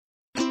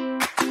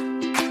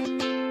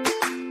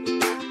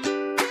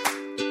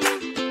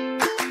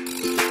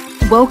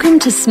Welcome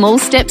to Small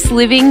Steps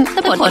Living,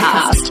 the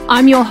podcast.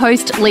 I'm your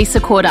host,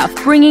 Lisa Corder,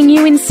 bringing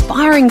you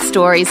inspiring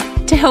stories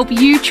to help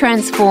you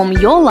transform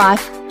your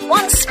life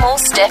one small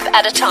step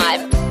at a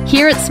time.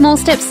 Here at Small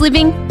Steps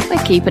Living,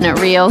 we're keeping it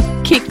real.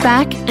 Kick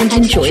back and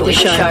enjoy the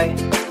show.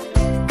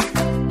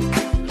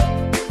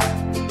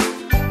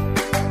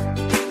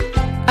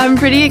 I'm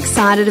pretty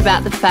excited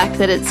about the fact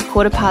that it's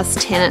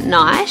 10:15 at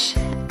night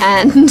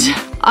and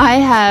I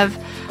have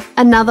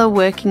another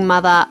working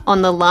mother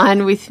on the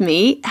line with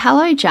me.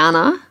 Hello,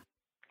 Jana.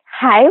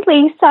 Hi,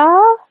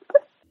 Lisa.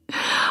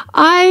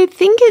 I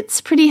think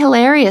it's pretty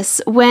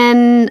hilarious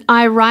when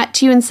I write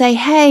to you and say,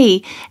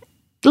 hey,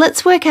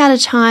 let's work out a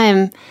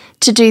time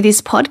to do this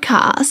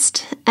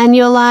podcast. And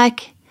you're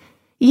like,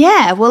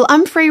 yeah, well,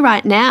 I'm free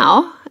right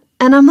now.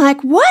 And I'm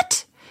like,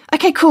 what?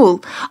 Okay,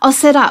 cool. I'll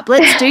set up.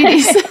 Let's do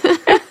this.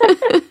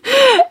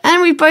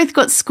 And we both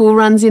got school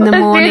runs in the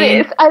morning.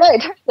 Do this. I know,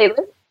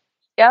 totally.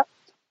 Yep.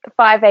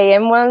 5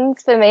 a.m.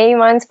 ones for me.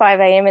 Mine's 5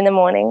 a.m. in the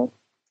morning.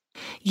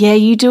 Yeah,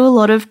 you do a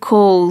lot of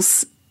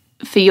calls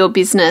for your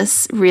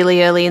business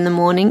really early in the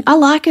morning. I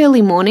like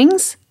early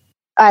mornings.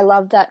 I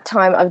love that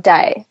time of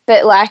day.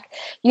 But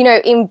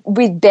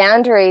with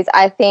boundaries,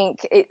 I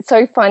think it's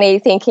so funny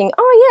thinking,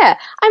 oh yeah,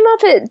 I'm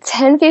up at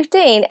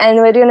 10:15 and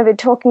we're going to be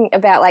talking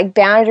about like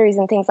boundaries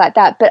and things like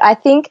that. But I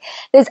think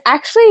there's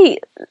actually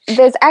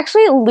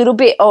a little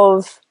bit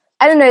of,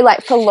 I don't know,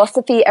 like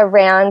philosophy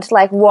around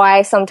like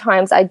why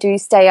sometimes I do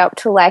stay up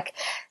till like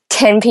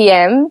 10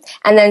 p.m.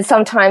 and then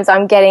sometimes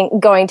I'm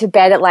going to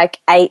bed at like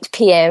 8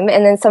 p.m.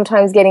 and then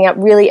sometimes getting up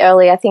really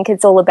early. I think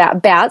it's all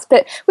about bouts,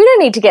 but we don't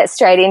need to get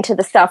straight into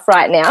the stuff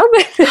right now.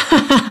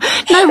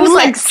 No, we'll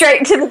like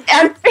straight to the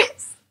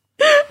boundaries.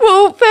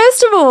 Well,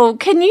 first of all,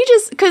 can you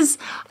just, because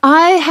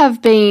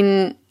I've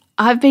been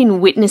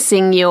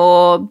witnessing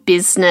your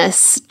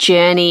business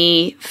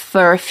journey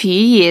for a few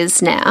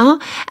years now.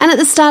 And at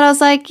the start I was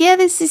like, yeah,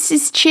 there's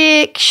this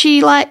chick.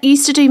 She like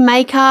used to do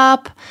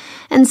makeup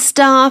and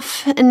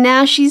stuff. And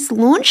now she's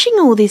launching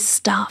all this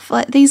stuff,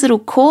 like these little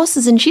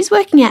courses, and she's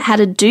working out how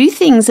to do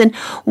things. And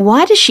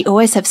why does she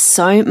always have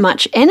so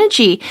much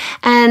energy?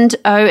 And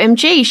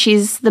OMG,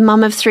 she's the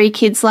mum of 3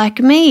 kids like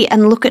me,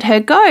 and look at her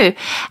go.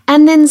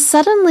 And then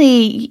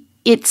suddenly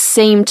it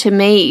seemed to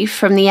me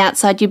from the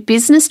outside your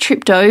business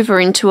tripped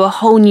over into a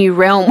whole new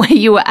realm where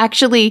you were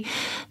actually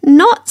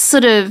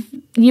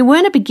you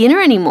weren't a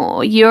beginner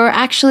anymore. You're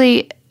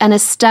actually an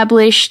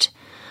established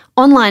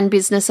online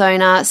business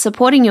owner,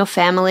 supporting your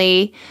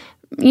family,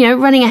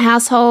 running a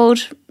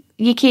household,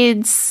 your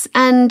kids,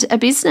 and a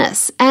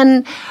business.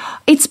 And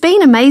it's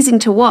been amazing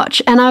to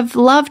watch. And I've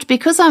loved,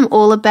 because I'm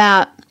all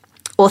about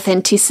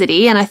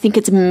authenticity, and I think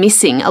it's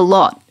missing a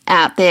lot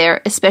out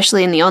there,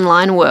 especially in the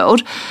online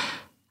world.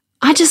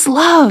 I just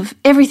love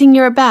everything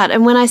you're about.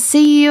 And when I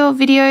see your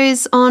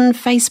videos on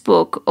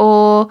Facebook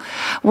or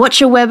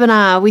watch a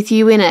webinar with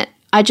you in it,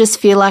 I just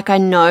feel like I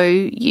know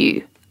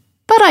you.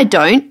 But I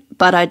don't,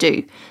 but I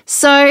do.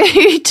 So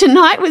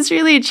tonight was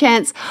really a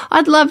chance.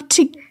 I'd love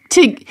to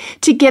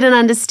get an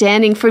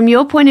understanding from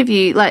your point of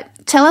view. Like,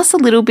 tell us a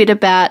little bit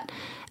about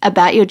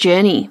your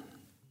journey.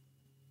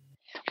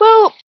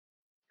 Well,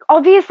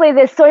 obviously,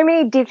 there's so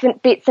many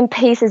different bits and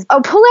pieces.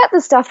 I'll pull out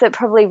the stuff that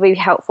probably will be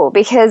helpful,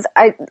 because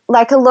a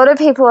lot of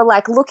people are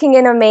like looking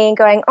in on me and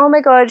going, oh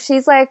my God,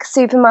 she's like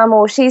super mum,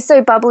 or she's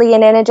so bubbly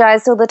and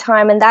energized all the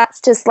time. And that's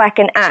just like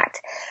an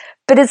act.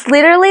 But it's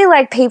literally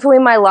like people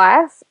in my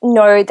life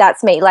know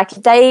that's me. Like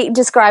they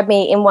describe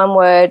me in one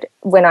word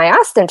when I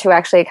asked them to,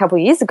 actually a couple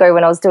of years ago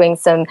when I was doing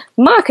some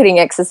marketing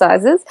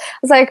exercises. I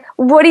was like,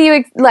 what do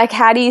you like?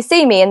 How do you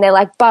see me? And they're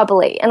like,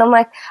 bubbly. And I'm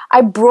like,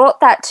 I brought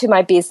that to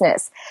my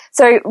business.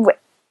 So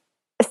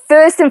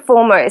first and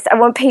foremost, I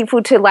want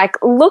people to like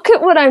look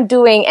at what I'm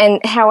doing and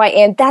how I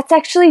am. That's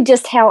actually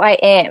just how I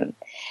am.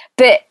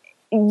 But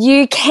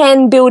you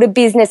can build a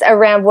business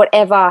around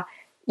whatever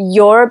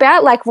you're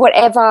about, like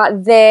whatever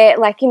they're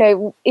like,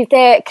 if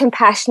they're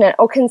compassionate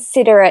or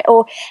considerate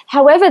or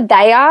however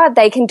they are,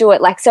 they can do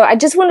it. Like, so I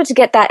just wanted to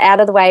get that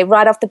out of the way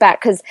right off the bat,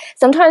 because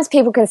sometimes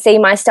people can see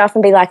my stuff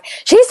and be like,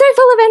 she's so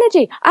full of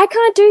energy, I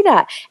can't do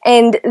that.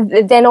 And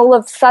then all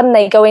of a sudden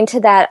they go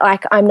into that,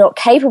 like, I'm not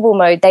capable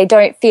mode. They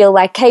don't feel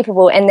like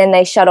capable, and then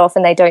they shut off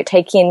and they don't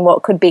take in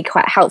what could be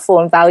quite helpful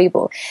and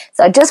valuable.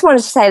 So I just wanted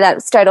to say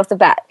that straight off the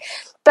bat.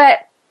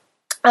 But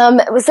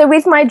so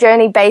with my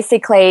journey,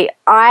 basically,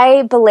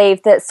 I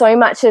believe that so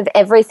much of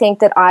everything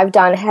that I've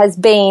done has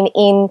been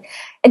in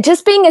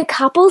just being a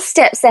couple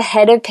steps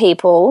ahead of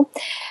people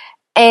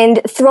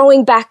and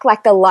throwing back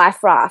like the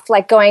life raft,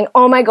 like going,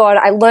 oh my God,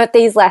 I learnt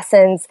these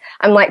lessons.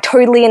 I'm like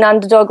totally an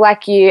underdog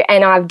like you,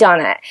 and I've done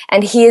it.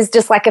 And here's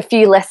just like a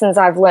few lessons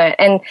I've learnt.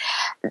 And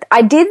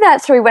I did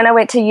that through when I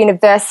went to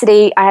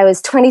university. I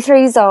was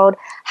 23 years old,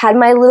 had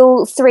my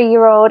little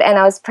 3-year-old, and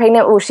I was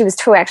pregnant. Well, she was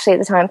 2 actually at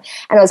the time.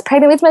 And I was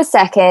pregnant with my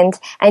second.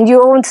 And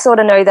you all sort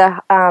of know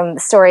the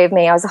story of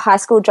me. I was a high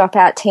school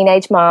dropout,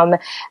 teenage mum,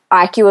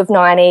 IQ of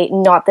 90,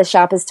 not the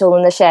sharpest tool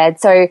in the shed.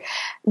 So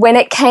when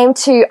it came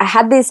to, I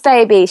had this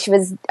baby, she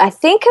was, I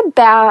think,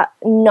 about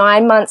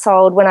 9 months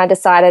old when I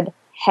decided,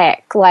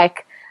 heck,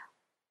 like,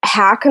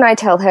 how can I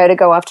tell her to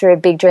go after her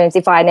big dreams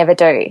if I never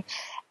do?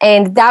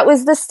 And that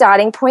was the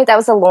starting point. That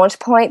was the launch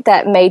point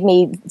that made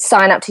me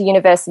sign up to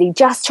university.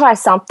 Just try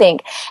something.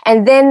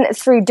 And then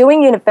through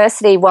doing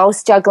university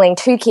whilst juggling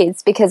 2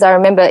 kids, because I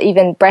remember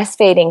even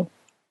breastfeeding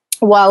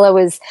while I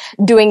was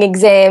doing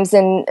exams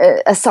and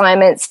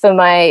assignments for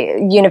my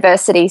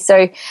university.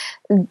 So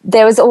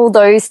there was all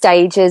those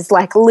stages,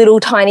 like little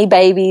tiny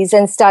babies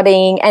and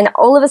studying. And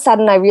all of a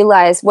sudden I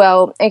realized,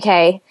 well,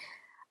 okay,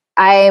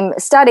 I'm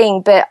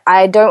studying, but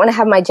I don't want to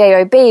have my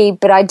JOB,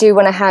 but I do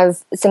want to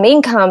have some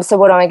income. So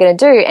what am I going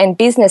to do? And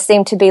business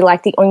seemed to be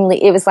like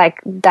it was like,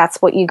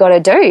 that's what you got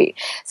to do.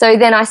 So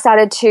then I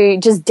started to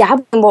just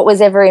dabble in what was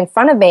ever in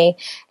front of me.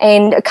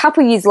 And a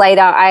couple of years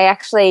later, I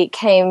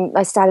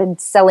started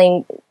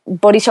selling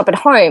Body Shop at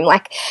Home.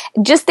 Like,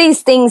 just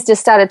these things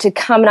just started to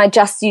come, and I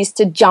just used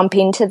to jump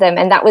into them.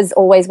 And that was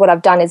always what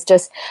I've done, is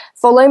just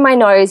follow my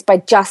nose by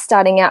just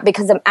starting out,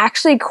 because I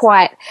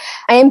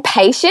am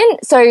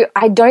patient. So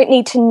I don't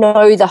need to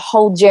know the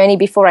whole journey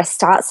before I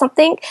start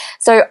something.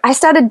 So I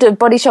started the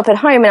Body Shop at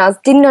Home, and I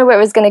didn't know where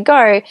it was going to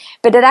go,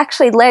 but it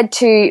actually led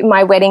to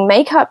my wedding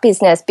makeup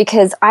business,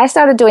 because I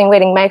started doing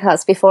wedding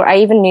makeups before I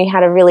even knew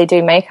how to really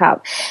do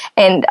makeup.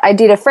 And I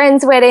did a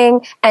friend's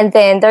wedding, and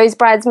then those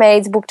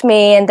bridesmaids booked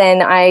me, and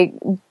then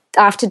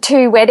after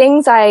 2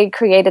 weddings, I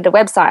created a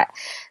website.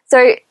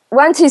 So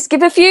one to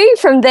skip a few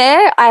from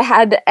there,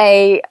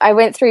 I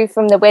went through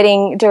from the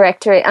wedding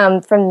directory,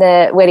 from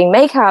the wedding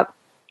makeup.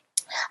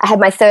 I had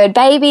my 3rd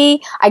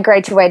baby. I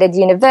graduated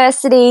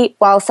university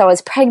whilst I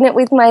was pregnant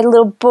with my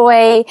little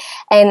boy.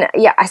 And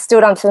yeah, I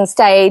stood on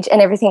stage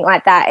and everything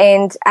like that.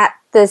 And at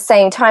the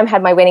same time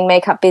had my wedding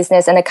makeup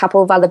business and a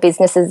couple of other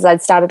businesses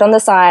I'd started on the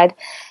side.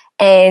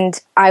 And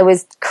I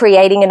was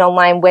creating an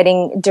online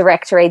wedding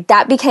directory.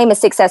 That became a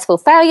successful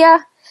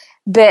failure,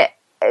 but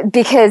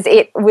because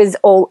it was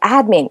all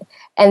admin.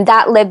 And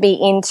that led me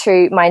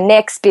into my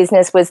next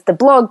business, was the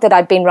blog that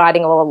I'd been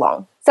writing all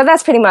along. So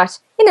that's pretty much,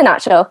 in a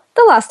nutshell,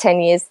 the last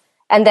 10 years.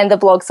 And then the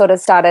blog sort of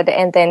started,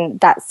 and then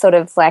that sort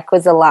of like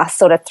was the last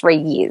sort of 3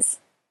 years,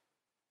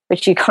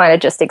 which you kind of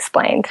just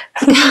explained.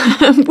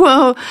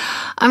 Well,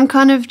 I'm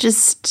kind of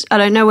I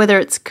don't know whether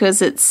it's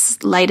because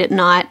it's late at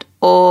night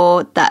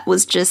or that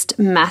was just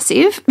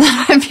massive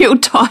that I feel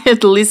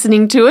tired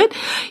listening to it.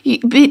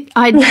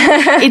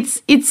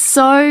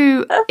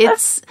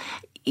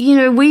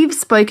 We've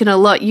spoken a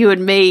lot, you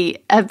and me,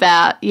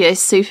 about,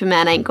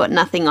 Superman ain't got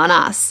nothing on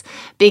us,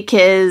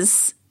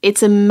 because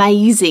it's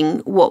amazing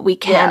what we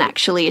can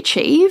actually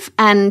achieve.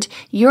 And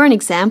you're an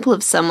example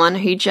of someone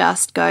who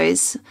just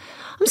goes,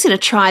 I'm just going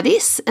to try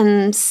this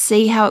and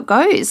see how it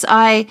goes.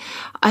 I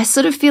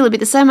sort of feel a bit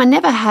the same. I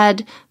never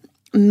had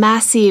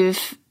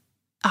massive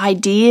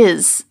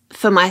ideas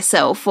for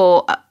myself,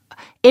 or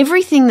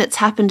everything that's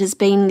happened has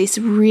been this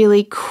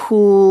really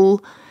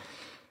cool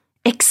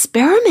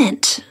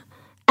experiment.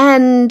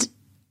 And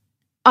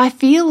I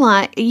feel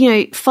like,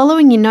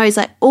 following your nose,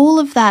 like all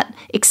of that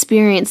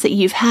experience that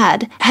you've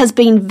had has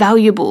been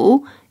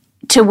valuable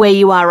to where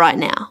you are right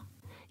now.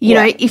 You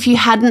know, if you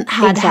hadn't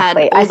had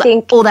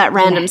all that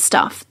random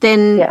stuff,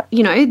 then,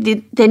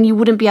 then you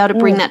wouldn't be able to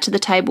bring that to the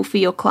table for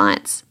your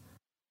clients.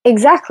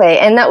 Exactly.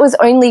 And that was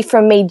only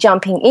from me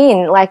jumping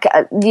in,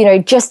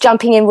 just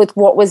jumping in with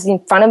what was in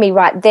front of me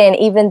right then,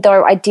 even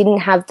though I didn't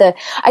have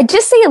I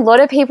just see a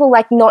lot of people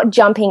like not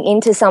jumping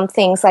into some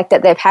things like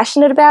that they're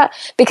passionate about,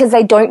 because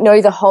they don't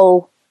know the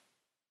whole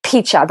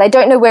picture. They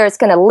don't know where it's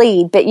going to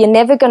lead, but you're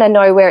never going to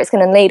know where it's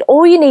going to lead.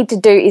 All you need to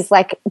do is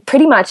like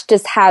pretty much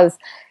just have,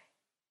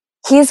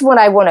 here's what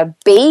I want to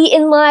be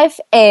in life,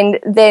 and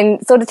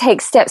then sort of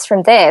take steps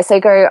from there. So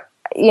go,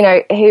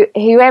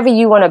 whoever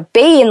you want to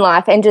be in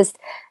life, and just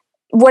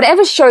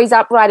whatever shows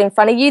up right in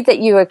front of you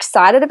that you're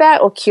excited about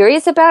or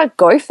curious about,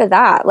 go for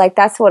that. Like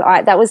that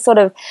was sort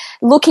of,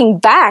 looking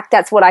back,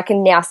 that's what I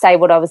can now say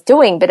what I was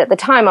doing. But at the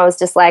time I was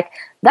just like,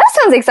 that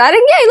sounds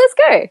exciting. Yay, let's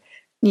go.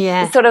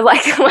 Yeah. It's sort of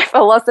like my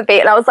philosophy.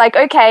 And I was like,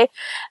 okay,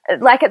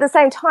 like at the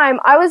same time,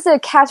 I was a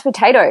couch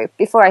potato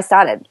before I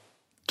started.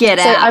 Get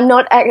out. So I'm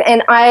not,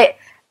 and I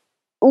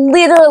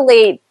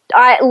literally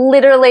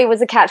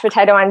was a couch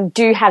potato, and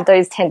do have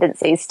those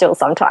tendencies still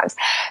sometimes.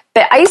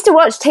 But I used to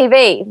watch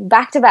TV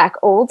back to back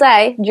all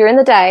day during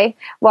the day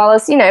while I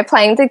was,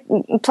 playing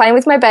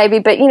with my baby.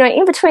 But,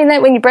 in between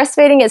that, when you're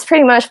breastfeeding, it's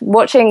pretty much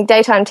watching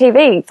daytime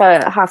TV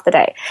for half the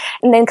day,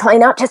 and then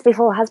clean up just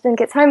before husband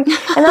gets home.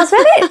 And that's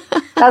about it.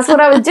 That's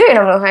what I would do. And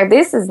I'm like,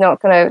 this is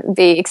not going to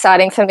be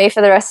exciting for me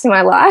for the rest of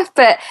my life.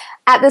 But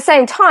at the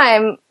same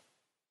time,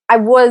 I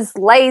was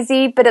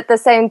lazy, but at the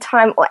same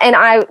time, and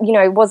I,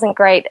 wasn't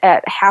great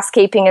at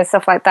housekeeping and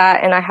stuff like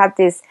that. And I had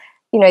this,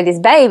 this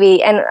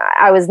baby, and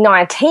I was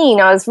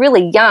 19. I was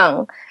really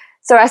young.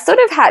 So I sort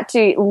of had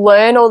to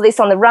learn all this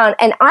on the run.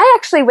 And I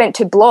actually went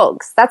to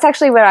blogs. That's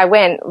actually where I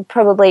went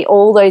probably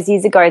all those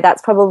years ago.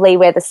 That's probably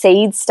where the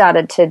seeds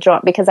started to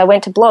drop, because I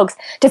went to blogs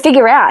to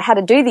figure out how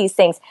to do these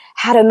things,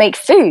 how to make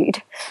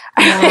food.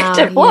 I went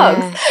to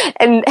blogs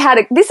and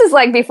this is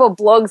like before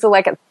blogs are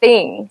like a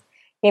thing.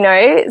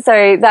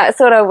 So that's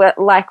sort of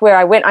like where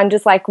I went. I'm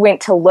just like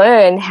went to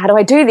learn, how do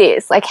I do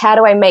this? Like, how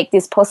do I make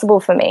this possible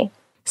for me?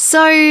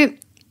 So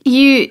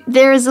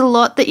there is a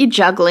lot that you're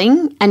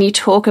juggling, and you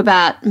talk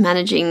about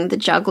managing the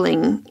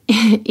juggling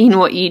in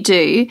what you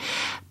do.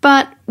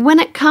 But when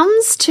it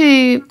comes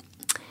to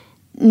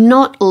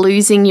not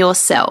losing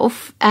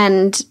yourself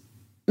and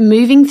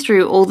moving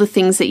through all the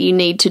things that you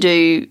need to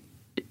do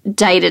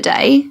day to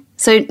day,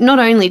 so not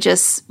only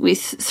just with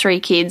 3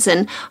 kids,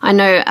 and I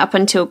know up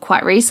until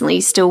quite recently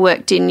you still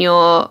worked in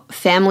your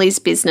family's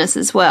business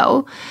as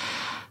well.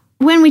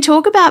 When we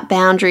talk about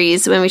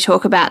boundaries, when we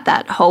talk about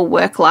that whole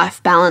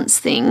work-life balance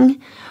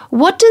thing,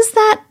 what does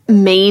that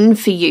mean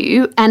for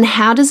you, and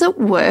how does it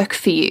work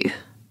for you?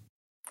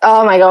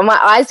 Oh my God, my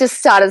eyes just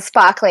started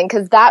sparkling,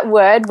 because that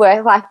word,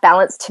 work-life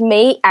balance, to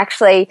me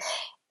actually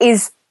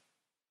is,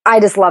 I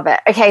just love it.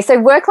 Okay, so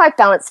work-life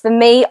balance, for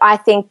me, I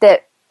think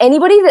that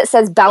anybody that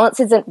says balance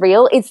isn't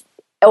real, it's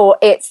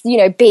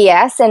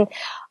BS, and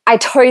I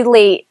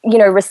totally,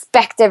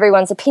 respect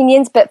everyone's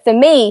opinions, but for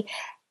me,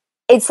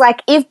 it's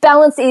like, if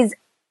balance is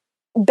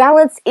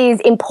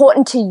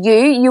important to you,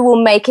 you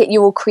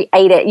will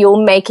create it.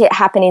 You'll make it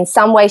happen in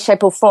some way,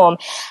 shape, or form.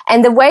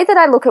 And the way that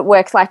I look at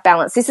work-life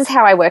balance, this is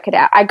how I work it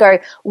out. I go,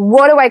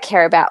 what do I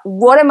care about?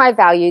 What are my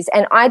values?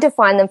 And I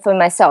define them for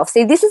myself.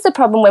 See, this is the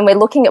problem when we're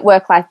looking at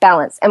work-life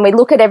balance and we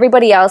look at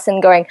everybody else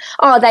and going,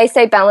 oh, they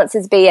say balance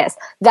is BS.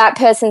 That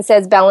person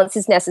says balance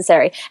is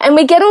necessary. And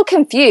we get all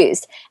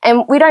confused,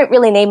 and we don't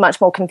really need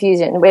much more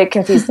confusion. We're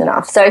confused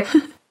enough. So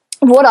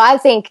what I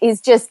think is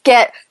just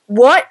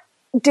what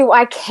do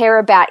I care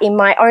about in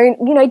my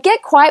own,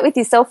 get quiet with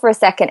yourself for a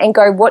second and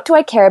go, what do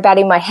I care about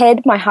in my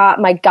head, my heart,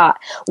 my gut?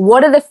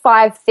 What are the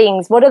 5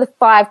 things? What are the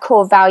 5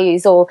 core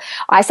values? Or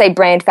I say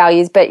brand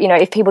values, but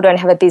if people don't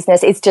have a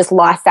business, it's just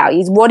life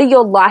values. What are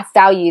your life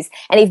values?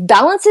 And if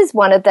balance is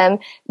one of them,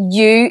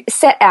 you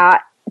set out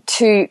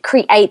to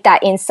create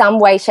that in some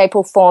way, shape,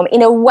 or form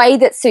in a way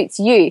that suits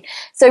you.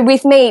 So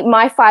with me,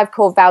 my 5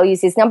 core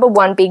values is, number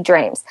 1, big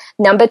dreams.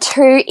 Number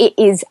 2, it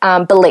is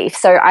belief.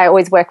 So I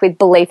always work with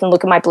belief and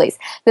look at my beliefs.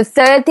 The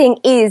third thing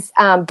is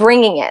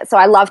bringing it. So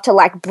I love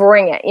to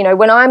bring it.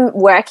 When I'm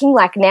working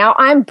like now,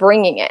 I'm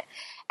bringing it.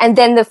 And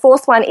then the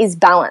 4th one is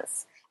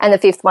balance. And the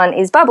 5th one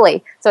is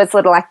bubbly. So it's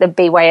sort of like the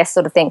BYS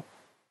sort of thing.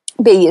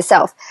 Be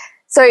yourself.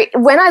 So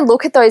when I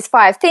look at those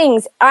 5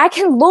 things, I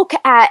can look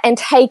at and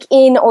take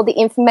in all the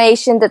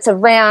information that's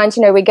around.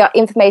 We got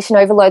information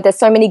overload. There's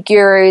so many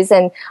gurus,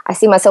 and I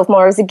see myself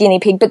more as a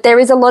guinea pig, but there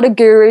is a lot of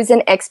gurus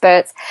and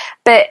experts.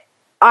 But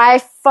I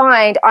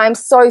find I'm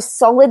so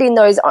solid in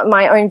those,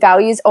 my own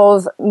values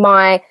of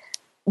my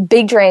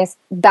big dreams,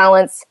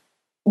 balance,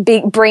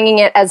 bringing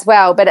it as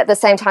well, but at the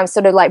same time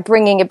sort of like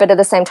bringing it, but at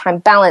the same time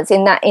balance.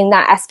 In that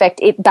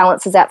aspect, it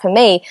balances out for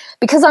me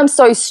because I'm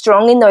so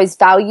strong in those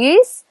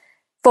values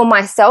for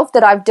myself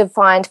that I've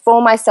defined for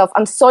myself.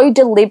 I'm so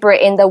deliberate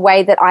in the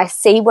way that I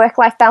see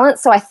work-life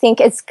balance. So I think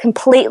it's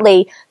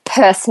completely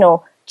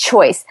personal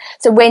choice.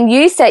 So when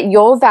you set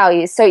your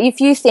values, so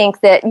if you think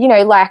that,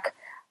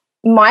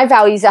 my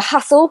values are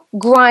hustle,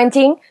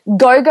 grinding,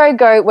 go,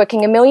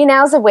 working 1,000,000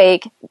 hours a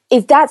week,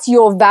 if that's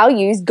your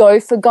values, go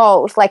for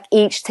gold,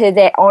 each to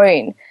their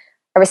own.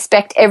 I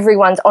respect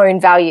everyone's own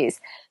values.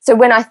 So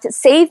when I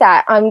see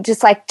that, I'm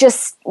just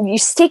you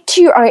stick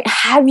to your own,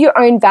 have your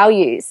own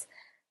values.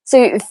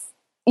 So,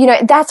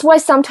 that's why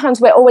sometimes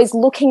we're always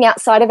looking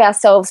outside of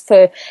ourselves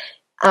for,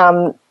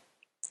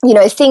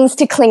 things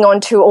to cling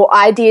on to, or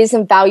ideas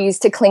and values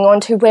to cling on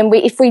to.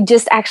 If we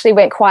just actually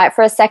went quiet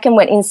for a second,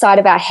 went inside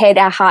of our head,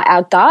 our heart,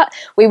 our gut,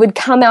 we would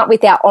come out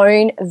with our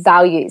own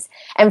values.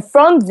 And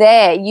from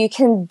there, you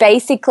can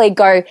basically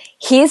go,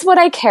 here's what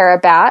I care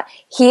about.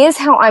 Here's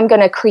how I'm going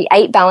to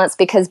create balance,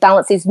 because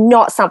balance is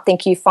not something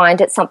you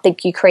find, it's something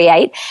you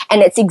create.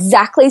 And it's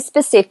exactly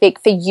specific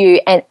for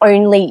you, and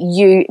only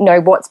you know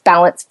what's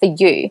balanced for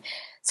you.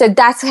 So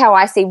that's how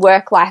I see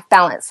work-life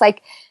balance.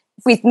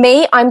 With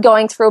me, I'm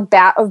going through a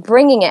bout of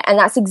bringing it, and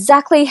that's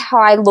exactly how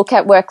I look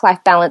at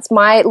work-life balance.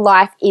 My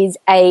life is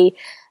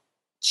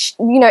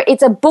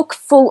it's a book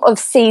full of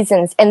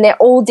seasons, and they're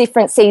all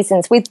different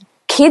seasons. With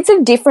kids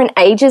of different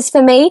ages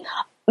for me,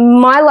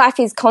 my life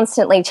is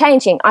constantly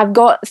changing. I've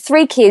got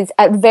 3 kids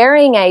at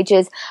varying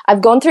ages. I've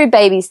gone through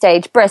baby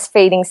stage,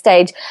 breastfeeding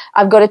stage.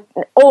 I've got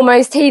an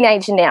almost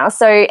teenager now,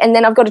 and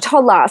then I've got a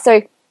toddler.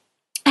 So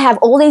have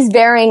all these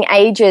varying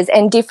ages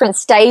and different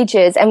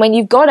stages. And when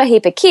you've got a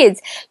heap of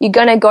kids, you're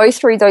going to go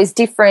through those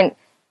different,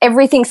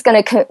 everything's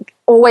going to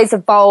always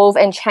evolve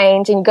and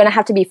change, and you're going to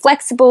have to be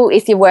flexible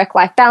if you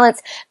work-life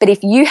balance. But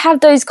if you have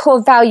those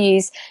core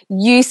values,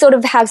 you sort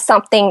of have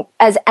something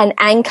as an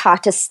anchor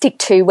to stick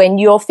to when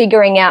you're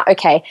figuring out,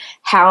 okay,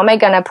 how am I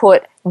going to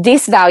put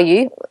this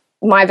value,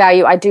 my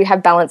value, I do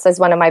have balance as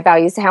one of my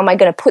values, how am I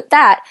going to put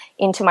that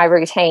into my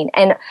routine?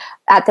 And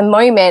at the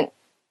moment,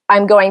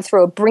 I'm going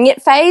through a bring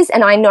it phase,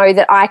 and I know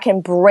that I can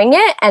bring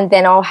it, and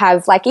then I'll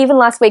have, even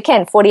last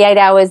weekend, 48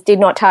 hours did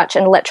not touch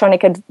an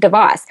electronic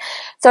device.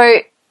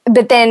 So,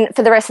 but then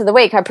for the rest of the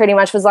week, I pretty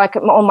much was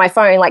on my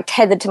phone,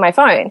 tethered to my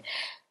phone.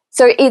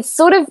 So it's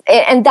sort of,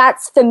 and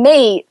that's for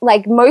me,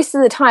 like most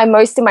of the time,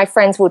 most of my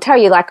friends will tell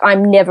you, like,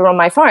 I'm never on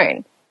my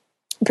phone,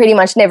 pretty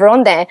much never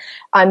on there.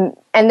 And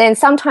then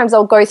sometimes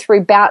I'll go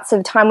through bouts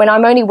of time when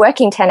I'm only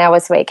working 10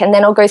 hours a week, and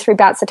then I'll go through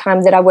bouts of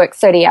time that I work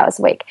 30 hours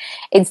a week.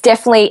 It's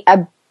definitely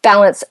a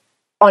balance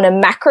on a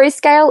macro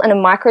scale and a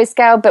micro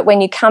scale, but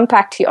when you come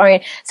back to your own,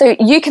 so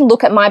you can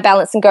look at my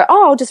balance and go,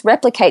 oh, I'll just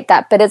replicate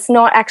that, but it's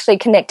not actually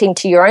connecting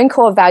to your own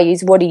core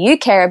values. What do you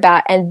care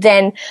about? And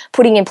then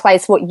putting in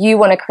place what you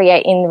want to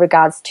create in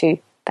regards to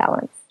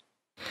balance.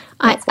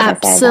 I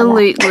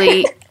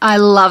absolutely, I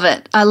love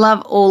it. I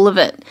love all of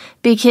it,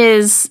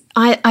 because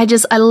I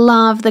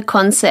love the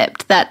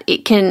concept that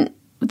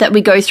that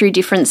we go through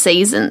different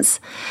seasons.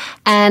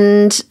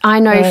 And I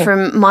know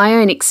from my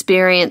own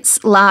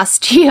experience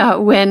last year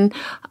when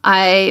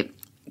I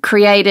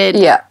created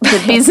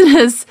the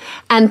business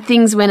and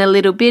things went a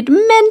little bit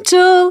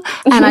mental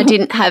and I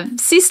didn't have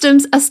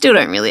systems. I still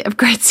don't really have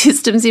great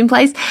systems in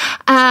place,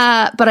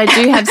 but I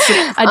do have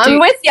some. I'm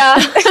with you.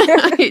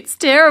 It's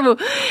terrible.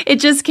 It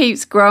just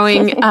keeps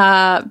growing,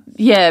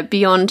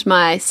 beyond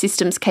my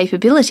systems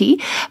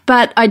capability.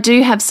 But I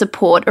do have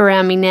support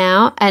around me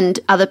now and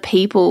other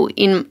people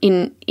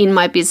in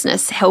my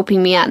business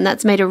helping me out, and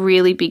that's made a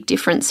really big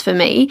difference for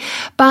me.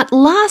 But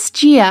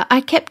last year I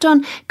kept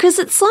on, because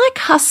it's like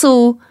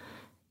hustle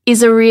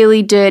is a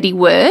really dirty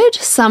word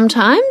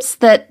sometimes,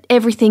 that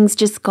everything's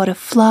just got to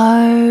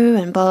flow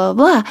and blah,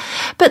 blah, blah.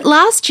 But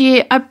last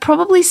year I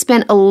probably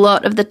spent a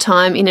lot of the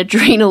time in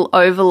adrenal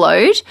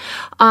overload.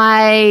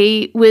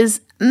 I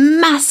was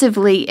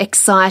massively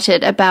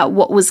excited about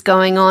what was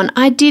going on.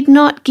 I did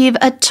not give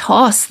a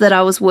toss that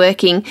I was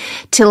working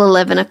till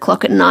 11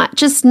 o'clock at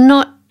night.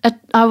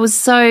 I was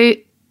so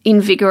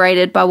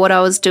invigorated by what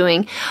I was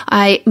doing.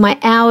 My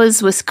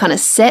hours was kind of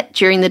set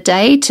during the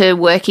day to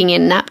working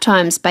in nap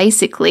times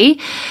basically,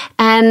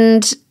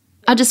 and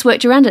I just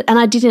worked around it, and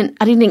I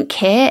didn't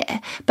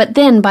care. But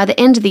then by the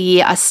end of the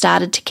year I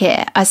started to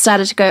care. I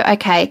started to go,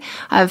 okay,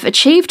 I've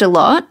achieved a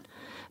lot,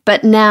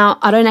 but now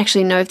I don't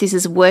actually know if this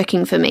is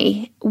working for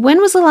me.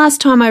 When was the last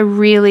time I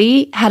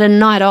really had a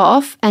night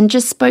off and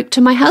just spoke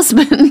to my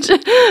husband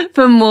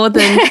for more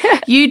than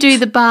you do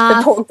the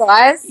bath? The poor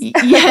guys.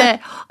 Yeah.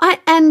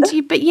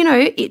 But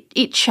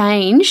it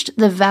changed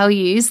the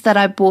values that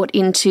I brought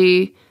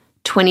into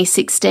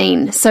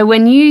 2016. So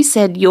when you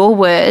said your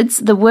words,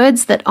 the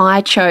words that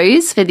I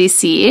chose for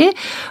this year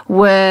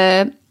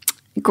were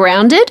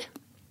grounded,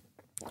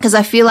 because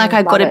I feel like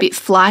I got a bit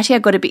flighty. I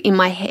got a bit in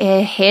my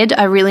head.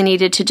 I really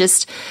needed to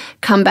just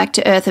come back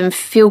to earth and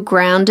feel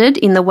grounded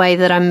in the way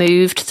that I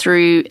moved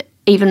through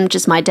even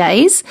just my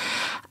days.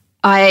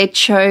 I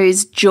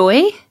chose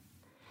joy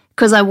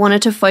because I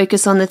wanted to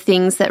focus on the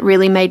things that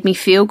really made me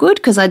feel good,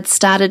 because I'd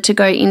started to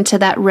go into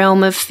that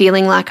realm of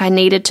feeling like I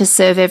needed to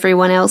serve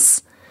everyone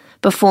else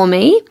before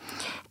me.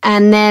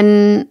 And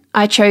then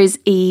I chose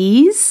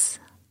ease,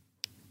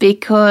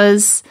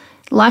 because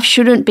life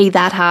shouldn't be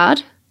that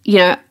hard. You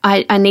know,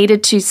 I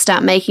needed to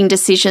start making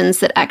decisions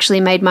that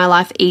actually made my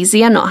life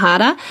easier, not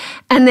harder.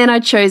 And then I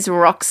chose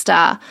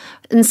Rockstar.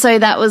 And so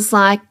that was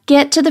like,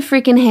 get to the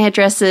freaking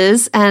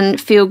hairdressers and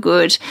feel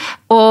good.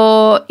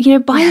 Or,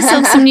 buy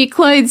yourself some new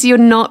clothes. You're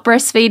not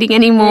breastfeeding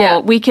anymore. Yeah.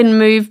 We can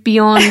move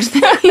beyond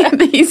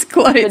these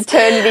clothes.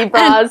 Maternity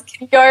bras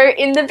can go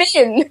in the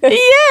bin.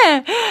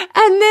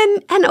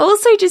 Yeah. And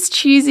also just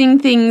choosing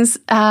things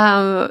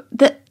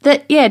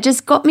that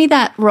just got me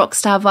that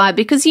Rockstar vibe,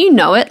 because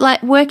it,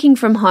 like working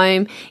from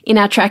home in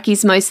our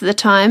trackies most of the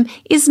time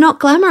is not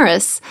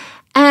glamorous.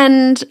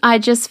 And I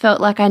just felt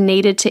like I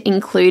needed to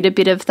include a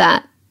bit of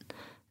that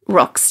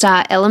rock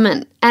star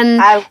element.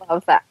 And I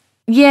love that.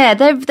 Yeah,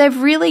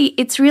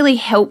 it's really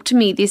helped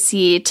me this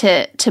year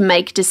to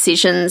make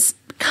decisions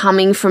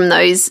coming from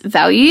those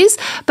values.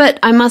 But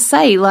I must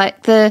say,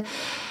 like the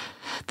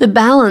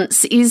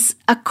balance is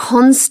a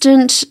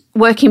constant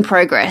work in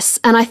progress.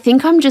 And I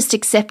think I'm just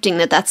accepting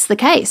that that's the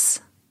case.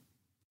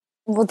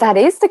 Well, that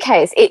is the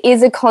case. It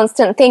is a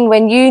constant thing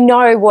when you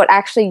know what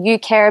actually you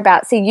care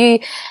about. So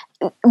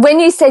when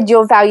you said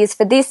your values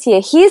for this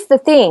year, here's the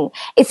thing.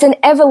 It's an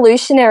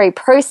evolutionary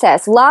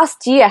process.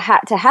 Last year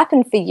had to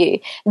happen for you.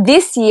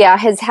 This year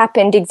has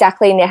happened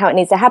exactly how it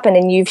needs to happen.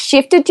 And you've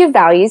shifted your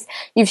values.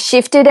 You've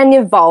shifted and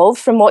evolved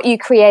from what you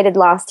created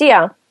last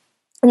year.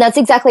 And that's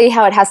exactly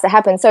how it has to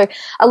happen. So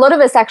a lot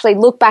of us actually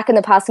look back in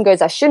the past and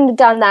goes, I shouldn't have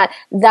done that.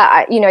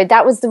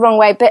 That was the wrong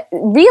way. But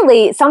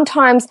really,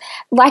 sometimes,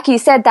 like you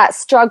said, that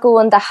struggle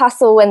and the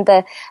hustle and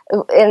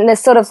the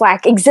sort of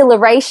like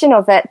exhilaration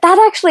of it,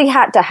 that actually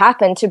had to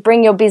happen to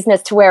bring your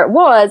business to where it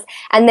was.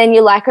 And then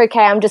you're like,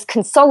 okay, I'm just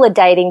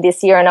consolidating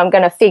this year and I'm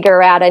going to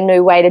figure out a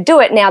new way to do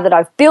it now that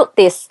I've built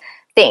this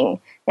thing.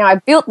 Now I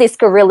built this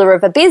gorilla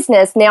of a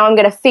business. Now I'm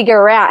going to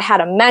figure out how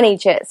to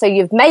manage it. So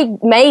you've made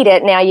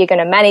it. Now you're going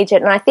to manage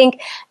it. And I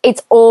think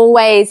it's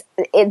always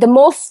the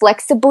more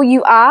flexible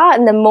you are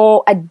and the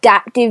more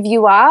adaptive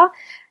you are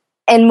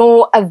and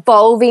more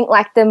evolving,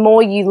 like the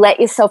more you let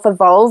yourself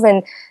evolve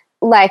and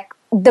like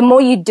the more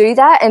you do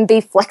that and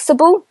be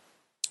flexible,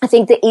 I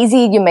think the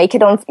easier you make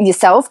it on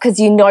yourself, because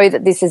you know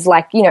that this is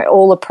like, you know,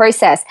 all a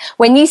process.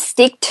 When you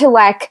stick to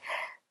like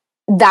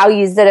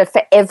values that are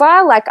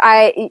forever, like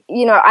I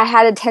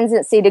had a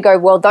tendency to go,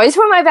 well, those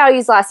were my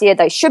values last year,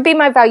 they should be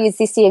my values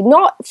this year,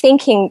 not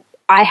thinking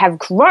I have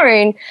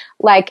grown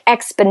like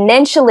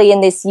exponentially in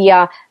this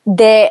year.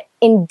 They're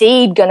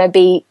indeed going to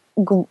be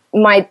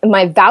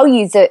my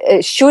values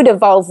should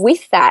evolve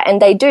with that, and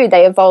they do.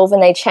 They evolve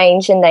and they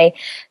change and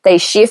they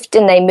shift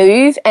and they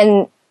move,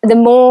 and the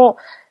more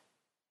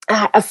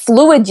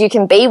fluid you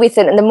can be with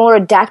it and the more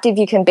adaptive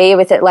you can be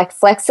with it, like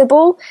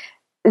flexible,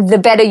 the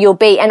better you'll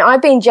be. And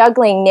I've been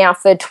juggling now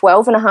for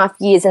 12 and a half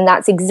years, and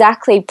that's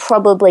exactly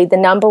probably the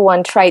number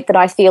one trait that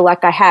I feel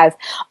like I have.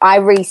 I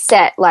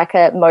reset like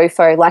a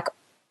mofo. Like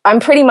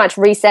I'm pretty much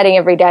resetting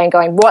every day and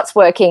going, what's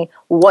working,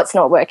 what's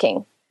not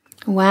working.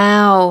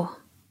 Wow.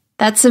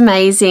 That's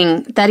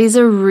amazing. That is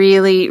a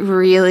really,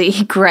 really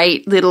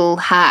great little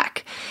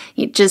hack.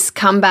 You just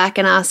come back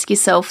and ask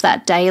yourself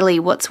that daily,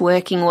 what's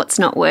working, what's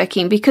not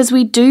working, because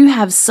we do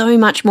have so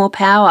much more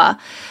power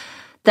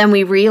than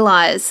we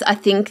realize. I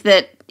think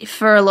that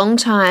for a long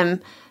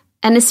time,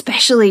 and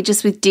especially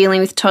just with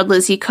dealing with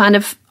toddlers, you kind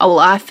of,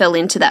 I fell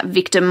into that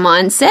victim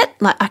mindset.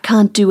 Like, I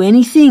can't do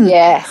anything.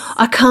 Yes.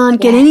 I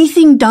can't get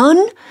anything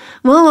done.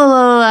 Blah, blah,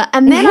 blah.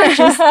 And then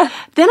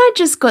I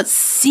just got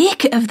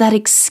sick of that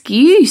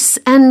excuse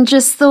and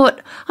just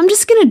thought, I'm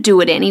just going to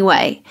do it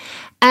anyway.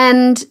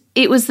 And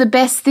it was the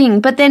best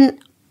thing. But then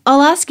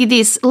I'll ask you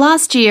this.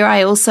 Last year, I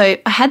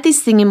had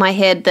this thing in my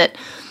head that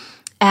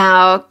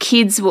our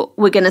kids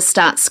were going to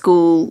start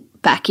school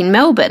back in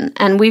Melbourne.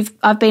 And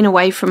I've been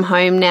away from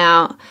home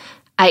now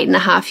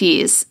 8.5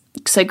 years.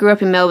 So I grew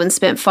up in Melbourne,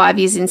 spent 5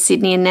 years in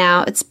Sydney, and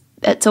now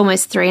it's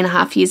almost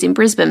 3.5 years in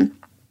Brisbane.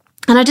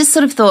 And I just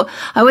sort of thought,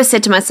 I always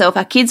said to myself,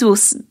 our kids will,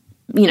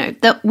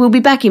 we'll be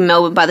back in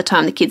Melbourne by the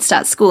time the kids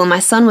start school. And my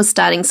son was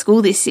starting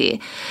school this year.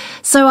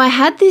 So I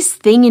had this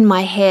thing in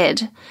my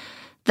head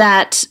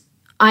that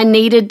I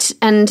needed,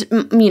 and,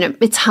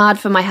 it's hard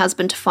for my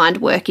husband to find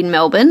work in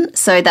Melbourne.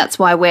 So that's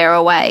why we're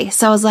away.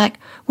 So I was like,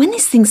 when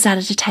this thing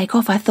started to take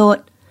off, I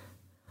thought,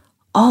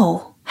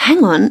 oh,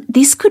 hang on,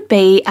 this could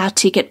be our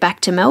ticket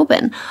back to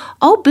Melbourne.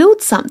 I'll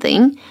build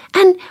something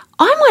and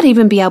I might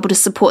even be able to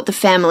support the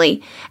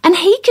family, and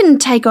he can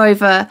take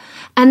over,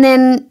 and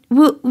then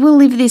we'll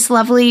live this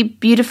lovely,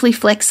 beautifully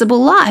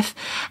flexible life.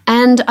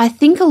 And I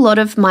think a lot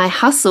of my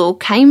hustle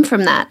came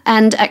from that.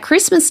 And at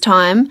Christmas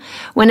time,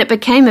 when it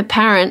became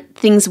apparent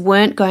things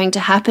weren't going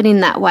to happen in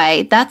that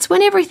way, that's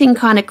when everything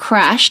kind of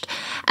crashed.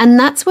 And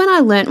that's when I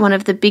learnt one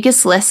of the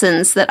biggest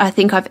lessons that I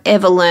think I've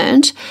ever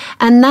learned.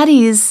 And that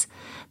is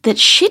that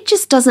shit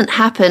just doesn't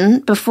happen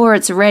before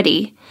it's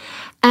ready.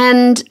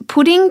 And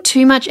putting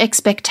too much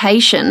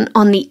expectation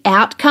on the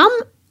outcome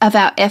of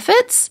our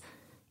efforts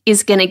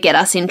is going to get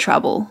us in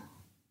trouble.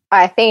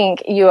 I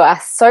think you are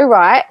so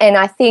right. And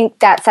I think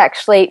that's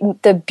actually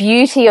the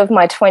beauty of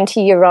my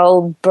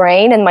 20-year-old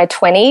brain in my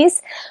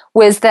 20s,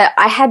 was that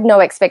I had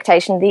no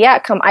expectation of the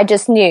outcome. I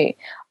just knew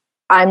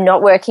I'm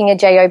not working a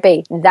job.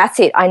 That's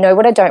it. I know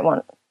what I don't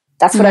want.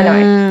 That's what I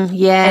know.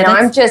 Yeah. And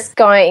I'm just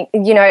going,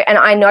 and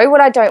I know what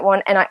I don't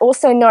want. And I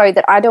also know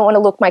that I don't want to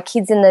look my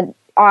kids in the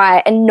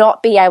eye and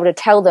not be able to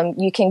tell them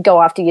you can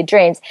go after your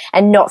dreams,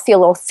 and not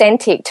feel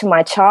authentic to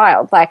my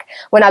child. Like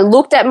when I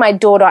looked at my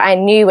daughter, I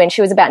knew when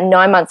she was about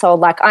 9 months old,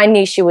 like I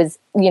knew she was,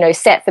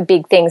 set for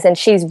big things. And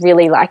she's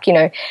really like,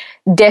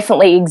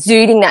 definitely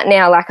exuding that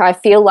now. Like I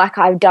feel like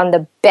I've done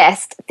the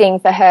best thing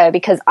for her,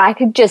 because I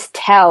could just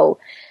tell,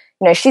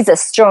 she's a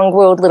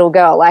strong-willed little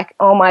girl. Like,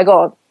 oh my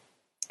God.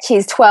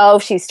 She's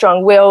 12, she's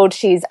strong-willed,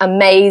 she's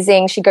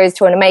amazing, she goes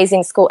to an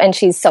amazing school, and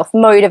she's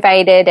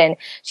self-motivated, and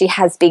she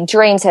has big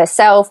dreams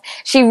herself.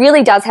 She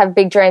really does have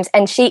big dreams,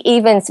 and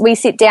we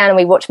sit down and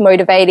we watch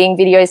motivating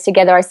videos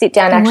together. I sit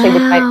down actually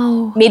with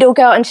my middle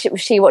girl, and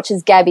she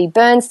watches Gabby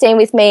Bernstein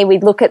with me. We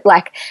look at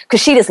because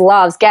she just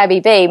loves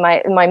Gabby B,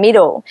 my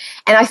middle.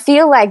 And I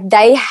feel like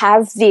they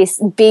have this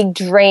big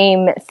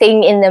dream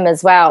thing in them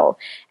as well.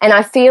 And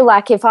I feel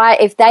like if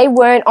they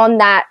weren't in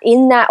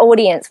that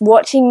audience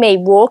watching me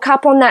walk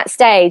up on that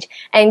stage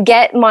and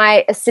get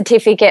my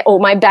certificate or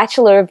my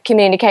Bachelor of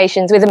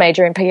Communications with a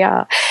major in PR,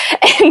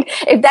 and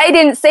if they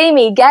didn't see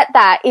me get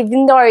that,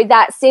 even though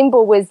that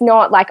symbol was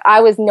not like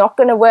I was not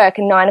going to work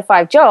a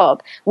 9-to-5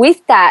 job,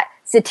 with that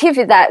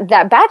certificate,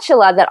 that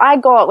Bachelor that I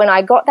got when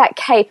I got that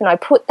cape and I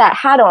put that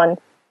hat on,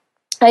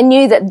 I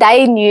knew that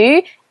they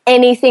knew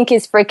anything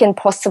is freaking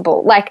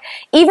possible. Like,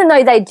 even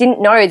though they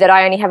didn't know that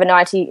I only have an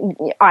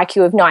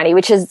IQ of 90,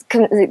 which is,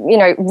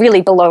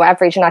 really below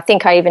average, and I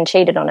think I even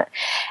cheated on it.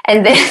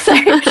 And then, so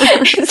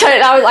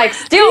I was like,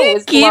 still Who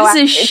was below gives a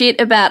average.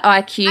 shit about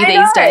IQ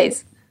these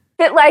days?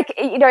 But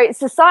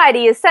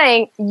society is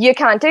saying you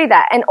can't do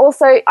that. And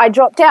also I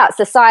dropped out.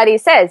 Society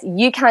says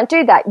you can't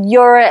do that.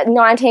 You're a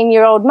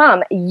 19-year-old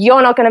mum.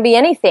 You're not going to be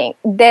anything.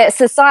 The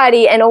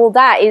society and all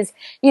that is,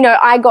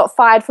 I got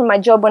fired from my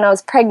job when I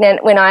was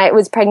pregnant. When I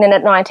was pregnant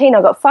at 19,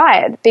 I got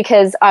fired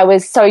because I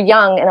was so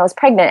young and I was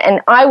pregnant. And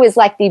I was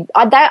like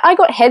I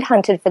got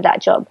headhunted for that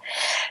job.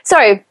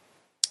 So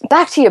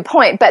back to your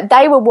point, but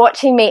they were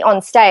watching me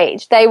on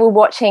stage. They were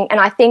watching, and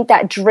I think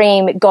that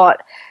dream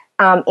got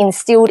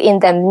instilled in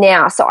them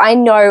now. So I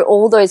know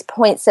all those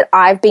points that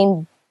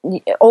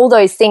all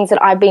those things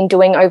that I've been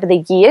doing over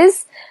the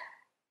years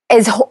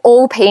is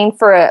all being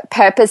for a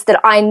purpose that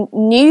I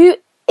knew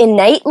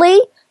innately,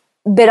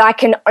 but I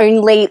can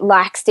only,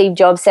 like Steve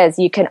Jobs says,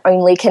 you can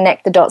only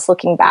connect the dots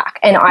looking back.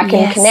 And I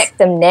can connect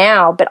them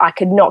now, but I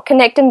could not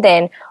connect them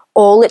then.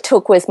 All it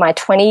took was my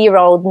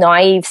 20-year-old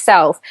naive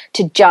self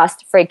to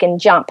just freaking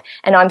jump.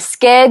 And I'm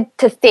scared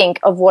to think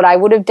of what I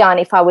would have done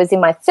if I was in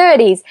my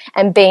 30s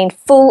and been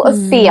full of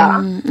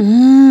fear.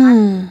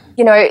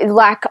 You know,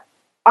 like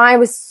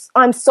I'm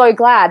so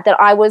glad that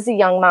I was a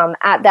young mum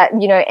at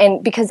that, you know,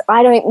 and because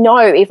I don't know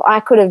if I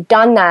could have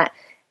done that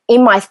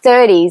in my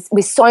 30s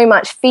with so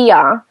much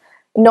fear,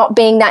 not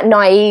being that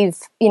naive,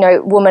 you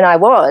know, girl I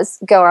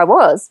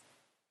was,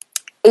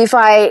 if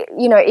I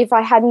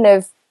hadn't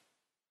have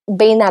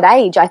been that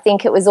age. I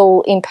think it was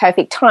all in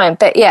perfect time.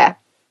 But yeah.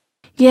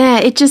 Yeah,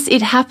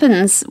 it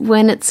happens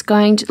when it's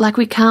going to, like,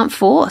 we can't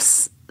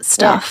force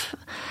stuff.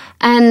 Yeah.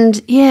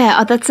 And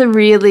yeah,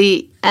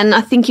 and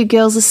I think you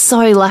girls are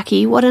so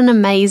lucky. What an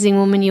amazing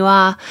woman you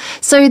are.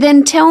 So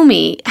then tell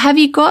me, have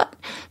you got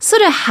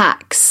sort of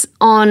hacks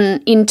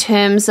in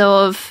terms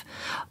of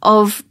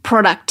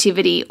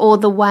productivity or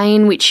the way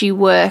in which you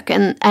work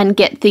and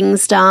get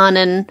things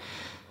done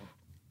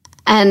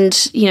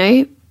and you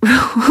know,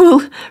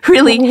 will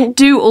really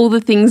do all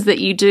the things that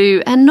you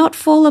do and not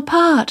fall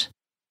apart?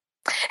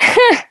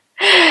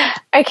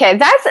 Okay,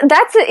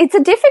 it's a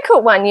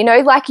difficult one, you know,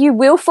 like you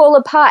will fall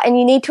apart and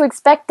you need to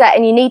expect that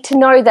and you need to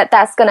know that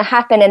that's going to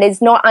happen and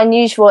it's not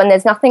unusual and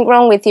there's nothing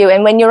wrong with you.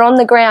 And when you're on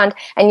the ground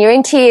and you're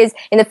in tears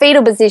in the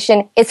fetal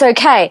position, it's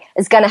okay.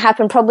 It's going to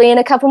happen probably in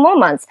a couple more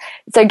months.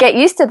 So get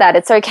used to that.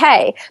 It's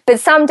okay. But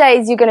some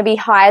days you're going to be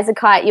high as a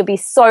kite. You'll be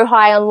so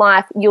high on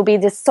life. You'll be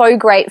just so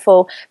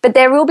grateful. But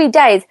there will be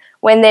days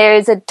when there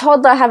is a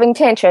toddler having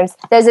tantrums,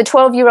 there's a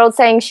 12-year-old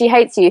saying she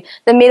hates you,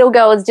 the middle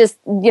girl is just,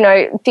 you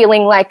know,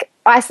 feeling like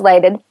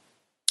isolated,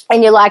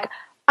 and you're like,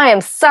 I am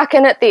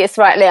sucking at this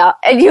right now.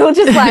 And you're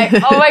just like,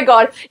 oh my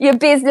God, your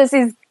business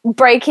is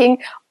breaking,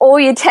 all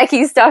your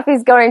techie stuff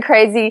is going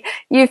crazy.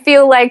 You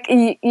feel like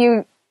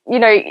you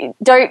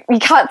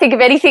can't think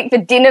of anything for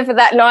dinner for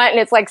that night, and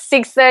it's like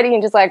 6:30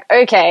 and just like,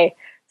 okay,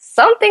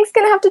 something's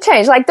going to have to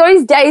change. Like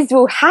those days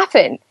will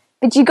happen.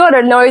 But you got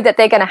to know that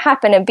they're going to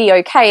happen and be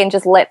okay and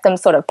just let them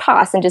sort of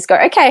pass and just go,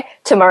 okay,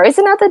 tomorrow's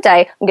another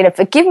day. I'm going to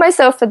forgive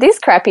myself for this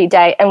crappy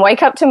day and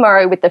wake up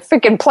tomorrow with the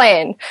freaking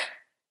plan.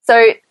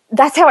 So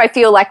that's how I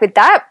feel like with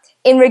that.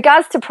 In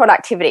regards to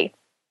productivity.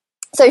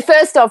 So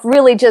first off,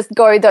 really just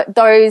go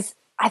those,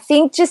 I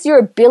think just your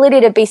ability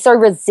to be so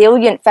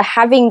resilient for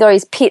having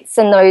those pits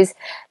and those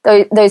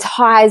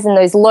highs and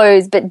those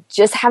lows, but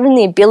just having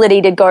the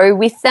ability to go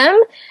with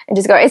them and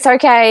just go, it's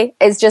okay,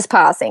 it's just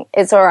passing,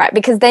 it's all right.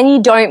 Because then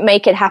you don't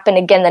make it happen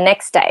again the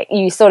next day.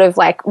 You sort of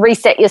like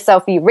reset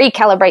yourself, you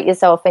recalibrate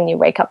yourself, and you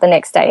wake up the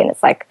next day and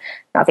it's like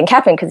nothing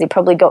happened because you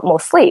probably got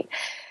more sleep.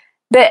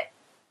 But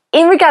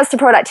in regards to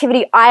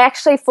productivity, I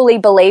actually fully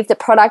believe that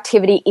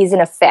productivity is an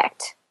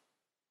effect.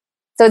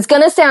 So it's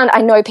going to sound,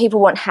 I know people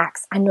want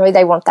hacks. I know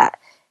they want that.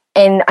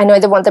 And I know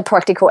they want the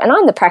practical, and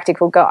I'm the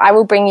practical girl. I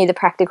will bring you the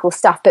practical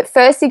stuff. But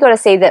first, you got to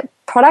see that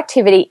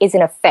productivity is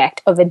an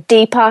effect of a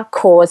deeper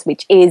cause,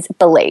 which is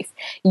belief.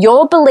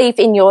 Your belief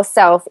in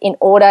yourself in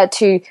order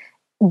to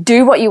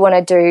do what you want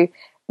to do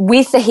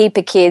with a heap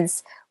of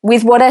kids,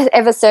 with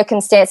whatever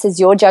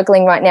circumstances you're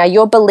juggling right now,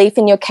 your belief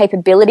in your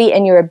capability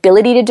and your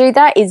ability to do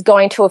that is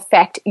going to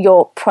affect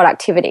your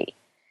productivity.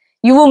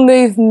 You will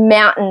move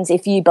mountains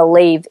if you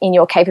believe in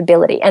your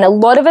capability. And a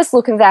lot of us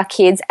look at our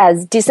kids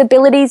as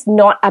disabilities,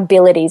 not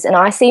abilities. And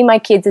I see my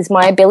kids as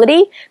my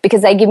ability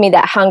because they give me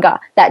that hunger,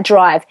 that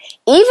drive.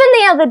 Even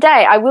the other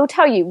day, I will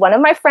tell you, one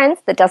of my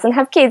friends that doesn't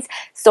have kids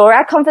saw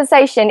our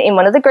conversation in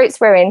one of the groups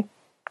we're in,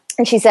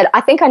 and she said,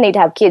 I think I need to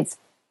have kids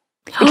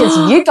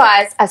because you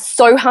guys are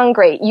so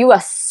hungry. You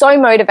are so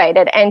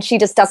motivated. And she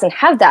just doesn't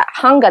have that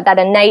hunger, that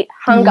innate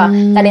hunger,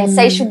 that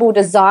insatiable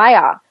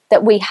desire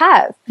that we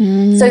have.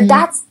 So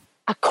that's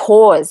a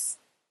cause,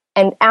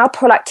 and our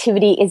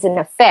productivity is an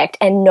effect,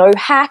 and no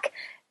hack,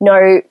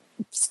 no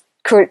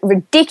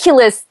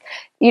ridiculous,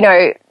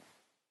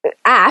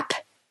 app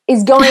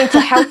is going to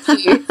help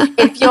you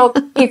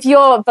if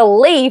your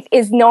belief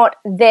is not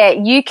there.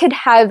 You could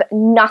have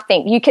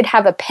nothing. You could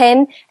have a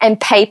pen and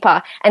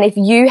paper, and if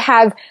you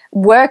have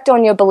worked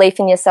on your belief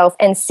in yourself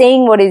and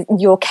seeing what is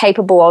you're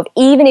capable of,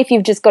 even if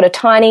you've just got a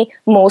tiny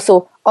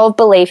morsel of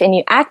belief and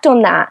you act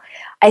on that,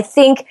 I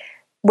think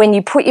when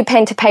you put your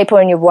pen to paper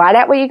and you write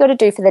out what you got to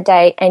do for the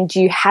day and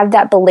you have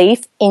that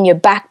belief in your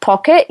back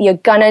pocket, you're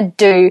going to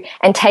do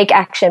and take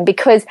action.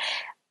 Because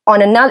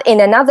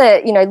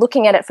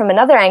looking at it from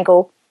another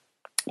angle,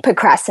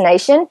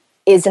 procrastination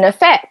is an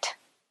effect.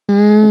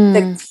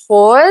 The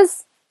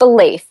cause,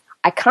 belief,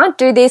 I can't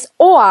do this,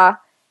 or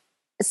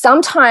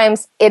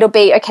sometimes it'll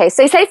be, okay,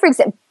 so say for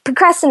example,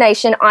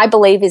 procrastination, I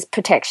believe, is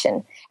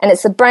protection. and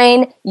it's the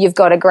brain, you've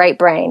got a great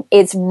brain.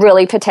 It's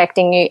really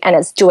protecting you and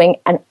it's doing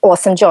an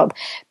awesome job.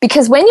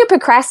 Because when you're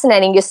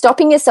procrastinating, you're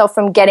stopping yourself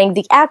from getting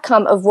the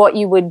outcome of what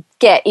you would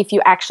get if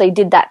you actually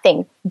did that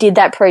thing, did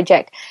that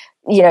project.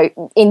 You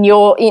know, in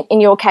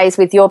your case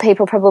with your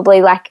people,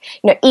 probably like,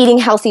 you know, eating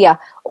healthier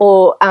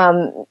or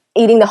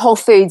eating the whole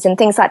foods and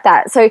things like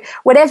that. So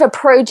whatever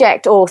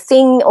project or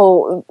thing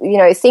or, you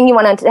know, thing you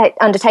want to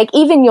undertake,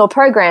 even your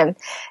program,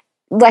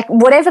 like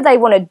whatever they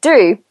want to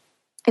do,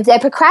 if they're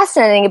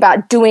procrastinating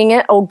about doing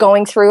it or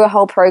going through a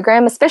whole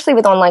program, especially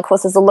with online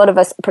courses, a lot of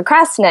us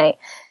procrastinate.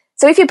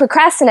 So if you're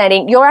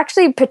procrastinating, you're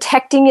actually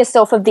protecting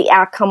yourself of the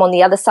outcome on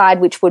the other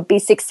side, which would be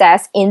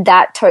success in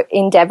that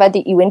endeavor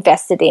that you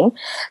invested in.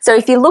 So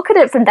if you look at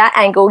it from that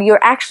angle,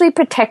 you're actually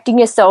protecting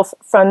yourself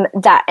from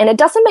that. And it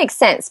doesn't make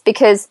sense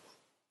because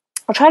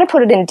I'll try to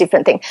put it in a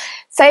different thing.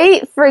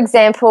 Say, for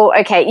example,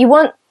 okay, you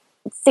want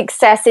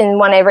success in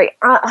one area.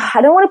 I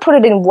don't want to put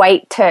it in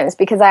weight terms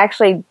because I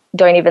actually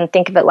don't even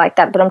think of it like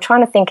that, but I'm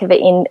trying to think of it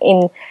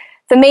in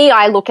for me,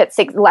 I look at,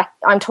 like,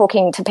 I'm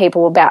talking to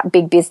people about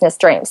big business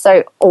dreams,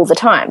 so all the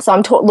time. So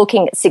I'm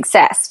looking at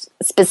success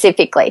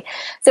specifically.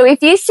 So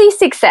if you see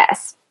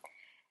success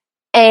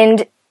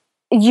and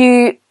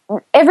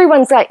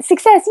everyone's like,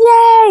 success,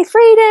 yay,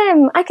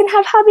 freedom, I can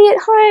have hubby at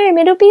home,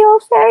 it'll be all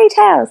fairy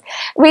tales.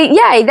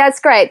 Yay, that's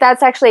great.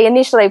 That's actually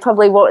initially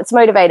probably what's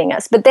motivating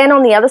us. But then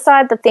on the other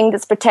side, the thing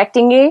that's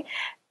protecting you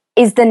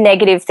is the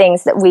negative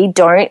things that we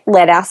don't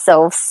let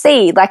ourselves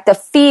see, like the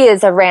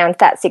fears around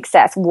that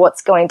success.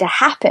 What's going to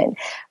happen?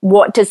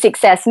 What does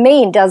success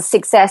mean? Does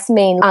success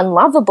mean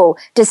unlovable?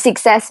 Does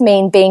success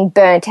mean being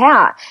burnt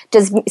out?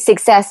 Does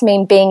success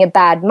mean being a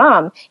bad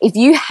mum? If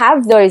you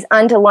have those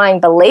underlying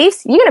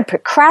beliefs, you're going to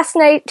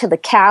procrastinate till the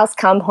cows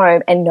come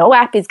home and no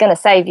app is going to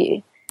save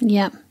you.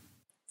 Yeah.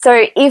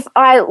 So if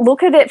I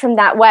look at it from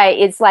that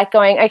way, it's like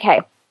going,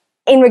 okay,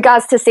 in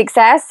regards to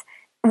success,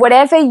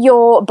 whatever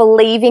you're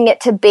believing it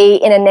to be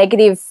in a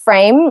negative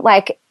frame,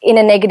 like in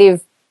a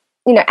negative,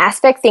 you know,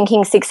 aspect,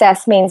 thinking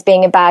success means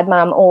being a bad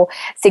mum or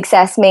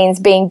success means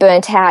being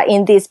burnt out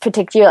in this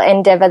particular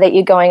endeavor that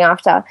you're going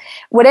after,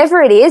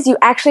 whatever it is, you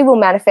actually will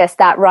manifest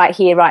that right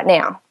here, right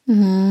now.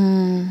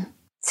 Mm.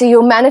 So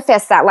you'll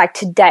manifest that like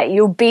today.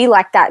 You'll be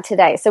like that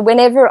today. So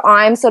whenever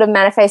I'm sort of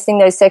manifesting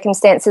those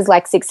circumstances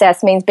like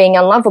success means being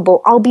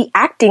unlovable, I'll be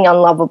acting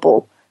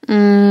unlovable.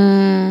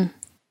 Mm.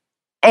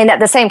 And at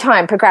the same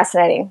time,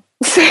 procrastinating.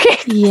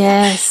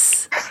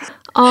 Yes.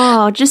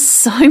 Oh, just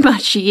so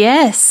much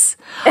yes.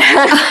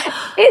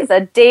 It's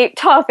a deep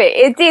topic.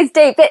 It is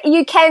deep, but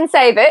you can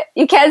save it.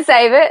 You can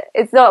save it.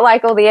 It's not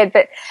like all the end,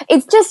 but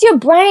it's just your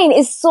brain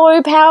is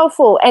so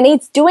powerful and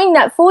it's doing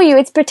that for you.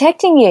 It's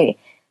protecting you.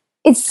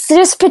 It's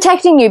just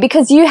protecting you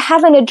because you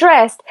haven't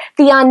addressed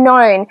the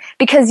unknown,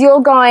 because you're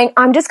going,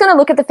 I'm just going to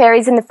look at the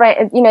fairies and the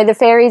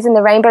fairies and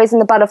the rainbows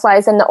and the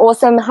butterflies and the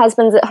awesome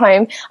husbands at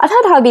home. I've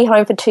had hubby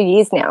home for 2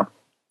 years now.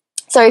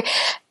 So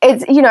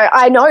it's, you know,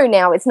 I know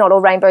now it's not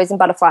all rainbows and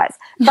butterflies.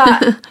 But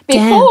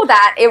before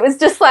that, it was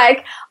just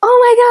like, oh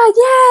my God,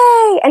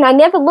 yay. And I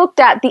never looked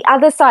at the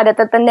other side of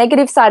it, the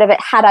negative side of it.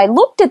 Had I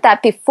looked at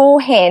that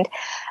beforehand,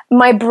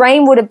 my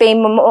brain would have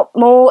been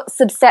more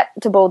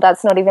susceptible.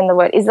 That's not even the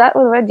word. Is that the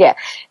word? Yeah.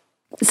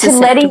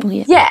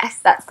 Yes,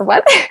 that's the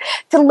word.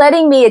 To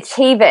letting me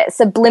achieve it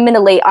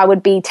subliminally, I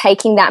would be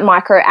taking that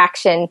micro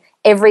action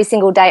every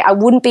single day. I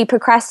wouldn't be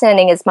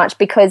procrastinating as much,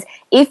 because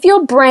if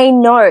your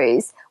brain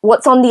knows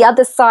what's on the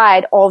other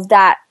side of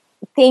that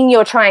thing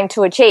you're trying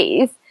to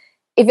achieve,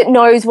 if it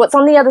knows what's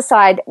on the other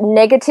side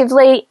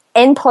negatively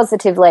and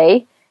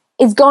positively,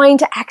 is going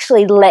to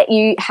actually let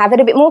you have it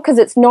a bit more, because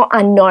it's not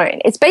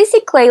unknown. It's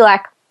basically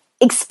like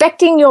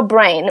expecting your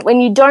brain,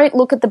 when you don't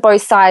look at the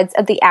both sides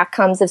of the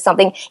outcomes of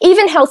something,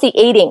 even healthy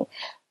eating,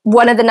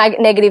 one of the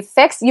negative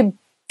effects, your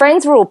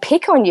friends will all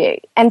pick on you.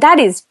 And that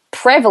is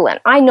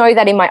prevalent. I know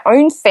that in my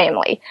own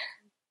family.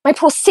 My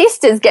poor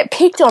sisters get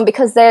picked on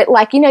because they're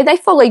like, you know, they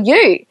follow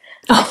you.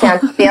 I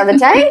found the other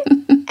day.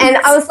 And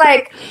I was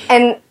like,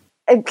 and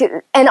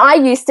I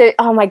used to,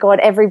 oh my God,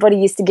 everybody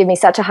used to give me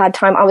such a hard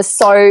time. I was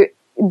so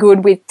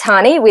good with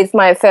Tani, with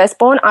my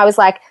firstborn. I was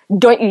like,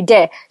 don't you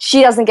dare.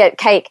 She doesn't get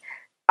cake.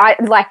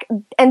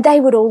 And they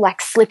would all like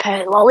slip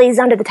her lollies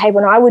under the table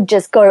and I would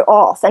just go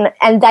off.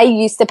 And they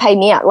used to pay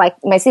me out, like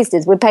my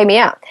sisters would pay me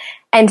out.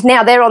 And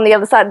now they're on the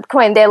other side of the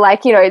coin. They're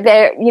like,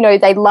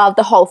 they love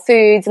the whole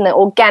foods and the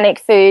organic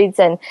foods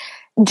and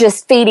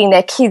just feeding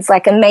their kids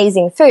like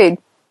amazing food.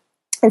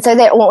 And so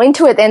they're all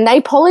into it. Then they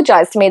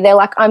apologize to me. They're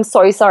like, I'm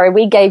so sorry.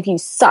 We gave you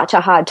such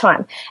a hard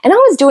time. And I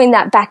was doing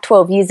that back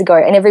 12 years ago,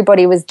 and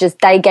everybody was just,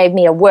 they gave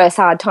me a worse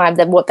hard time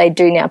than what they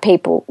do now,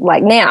 people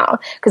like now,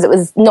 because it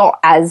was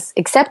not as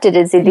accepted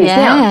as it is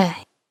now.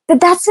 But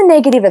that's a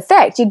negative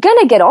effect. You're going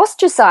to get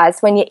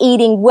ostracized when you're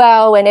eating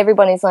well and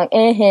everybody's like,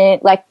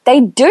 like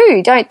they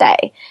do, don't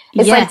they?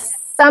 It's like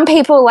some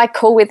people are like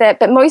cool with it,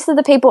 but most of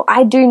the people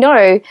I do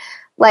know,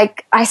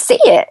 like I see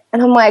it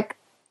and I'm like,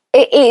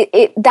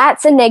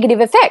 that's a negative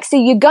effect. So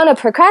you're going to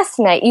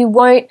procrastinate. You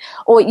won't,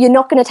 or you're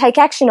not going to take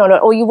action on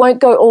it, or you won't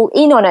go all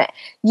in on it.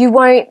 You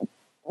won't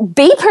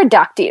be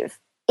productive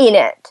in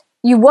it.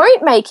 You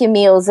won't make your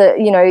meals at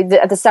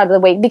the start of the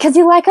week because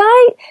you're like,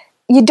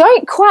 you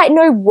don't quite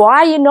know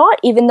why you're not,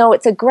 even though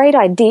it's a great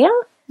idea.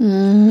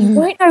 You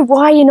won't know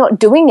why you're not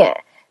doing it.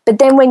 But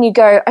then when you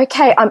go,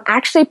 okay, I'm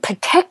actually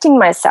protecting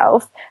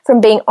myself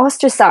from being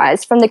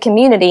ostracized from the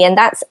community, and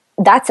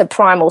that's a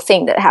primal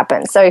thing that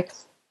happens. So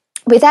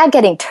without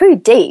getting too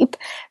deep,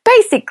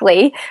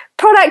 basically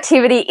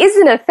productivity is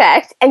an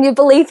effect and your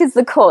belief is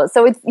the cause.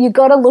 So you've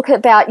got to look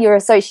about your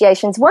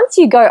associations. Once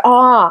you go,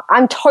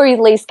 I'm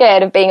totally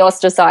scared of being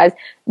ostracized,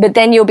 but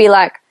then you'll be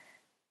like,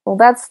 well,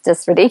 that's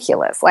just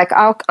ridiculous. Like,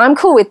 I'm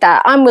cool with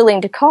that. I'm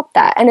willing to cop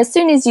that. And as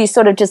soon as you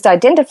sort of just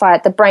identify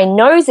it, the brain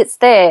knows it's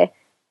there.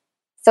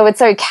 So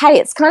it's okay.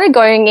 It's kind of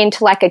going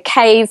into like a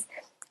cave.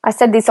 I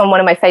said this on one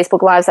of my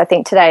Facebook Lives, I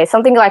think today,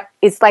 something like,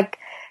 it's like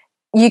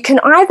you can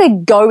either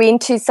go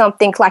into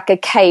something like a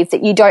cave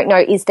that you don't know,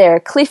 is there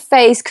a cliff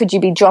face? Could you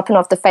be dropping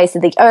off the face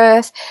of the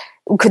earth?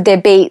 Could there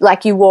be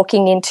like you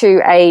walking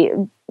into a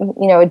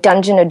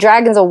Dungeon of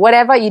Dragons or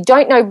whatever? You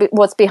don't know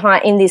what's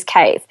behind in this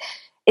cave.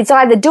 It's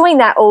either doing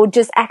that or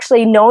just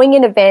actually knowing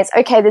in advance,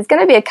 okay, there's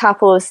going to be a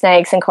couple of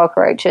snakes and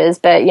cockroaches,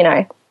 but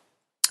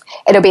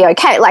it'll be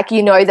okay. Like,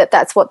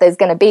 that's what there's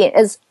going to be.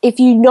 As if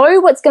you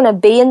know what's going to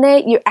be in there,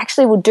 you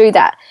actually will do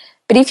that.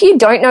 But if you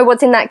don't know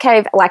what's in that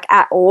cave, like,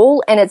 at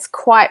all, and it's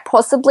quite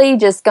possibly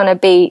just going to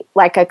be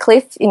like a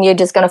cliff and you're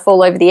just going to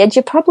fall over the edge,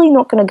 you're probably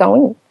not going to go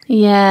in.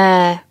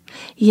 Yeah.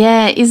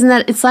 Yeah, isn't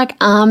that, it's like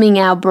arming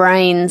our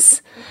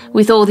brains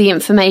with all the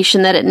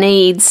information that it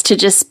needs to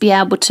just be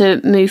able to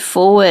move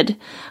forward.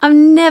 I've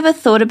never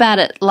thought about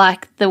it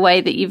like the way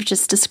that you've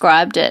just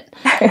described it.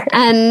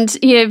 And,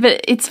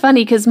 but it's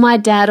funny because my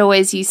dad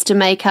always used to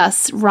make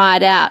us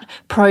write out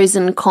pros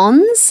and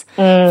cons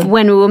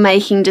when we were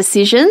making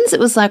decisions. It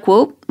was like,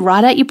 well,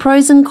 write out your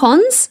pros and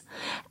cons.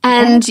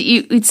 And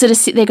you'd sort of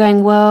sit there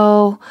going,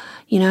 well,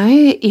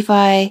 if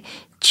I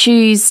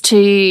choose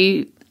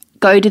to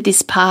go to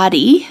this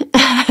party, when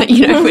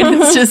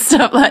it's just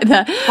stuff like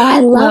that. I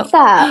love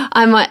that.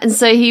 I might, and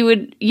so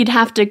you'd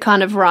have to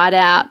kind of write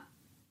out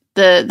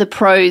the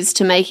pros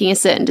to making a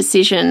certain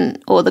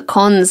decision or the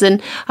cons.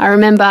 And I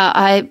remember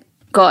I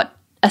got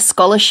a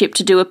scholarship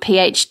to do a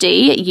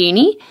PhD at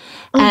uni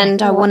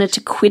and I wanted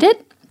to quit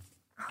it.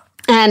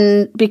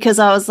 And because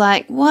I was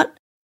like, what?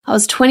 I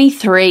was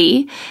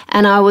 23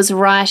 and I was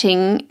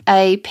writing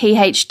a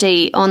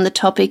PhD on the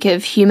topic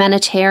of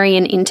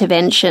humanitarian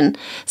intervention.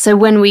 So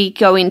when we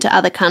go into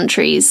other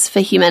countries for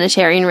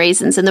humanitarian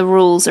reasons and the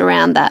rules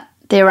around that,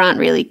 there aren't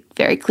really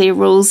very clear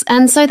rules.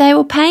 And so they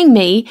were paying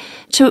me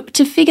to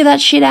figure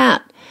that shit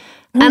out.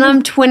 And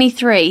I'm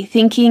 23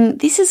 thinking,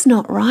 this is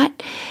not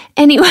right.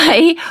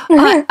 Anyway,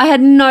 I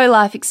had no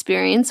life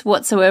experience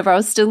whatsoever. I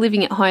was still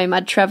living at home.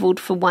 I'd travelled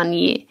for 1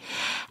 year.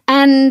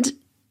 And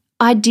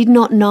I did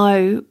not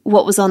know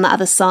what was on the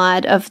other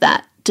side of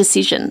that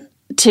decision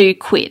to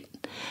quit.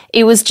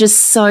 It was just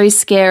so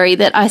scary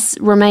that I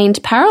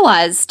remained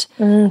paralysed.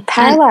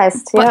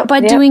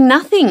 By doing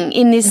nothing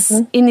in this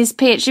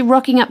PhD,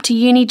 rocking up to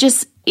uni,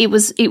 it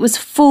was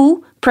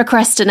full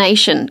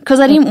procrastination because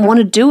I didn't want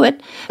to do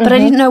it, but I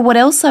didn't know what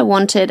else I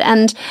wanted.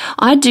 And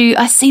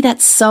I see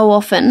that so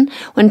often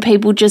when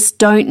people just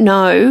don't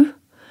know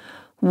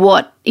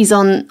what is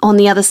on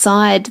the other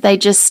side. They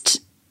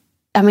just,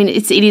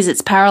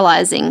 it's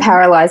paralyzing.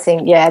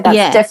 Paralyzing, yeah.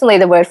 That's definitely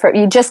the word for it.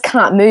 You just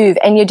can't move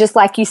and you're just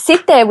like, you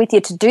sit there with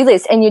your to-do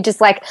list and you're just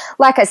like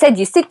I said,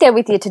 you sit there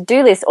with your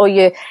to-do list or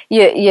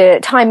your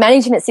time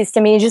management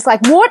system and you're just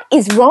like, what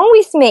is wrong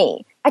with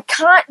me? I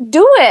can't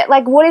do it.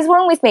 Like, what is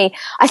wrong with me?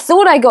 I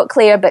thought I got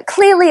clear, but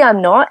clearly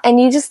I'm not. And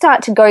you just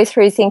start to go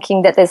through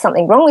thinking that there's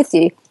something wrong with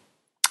you.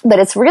 But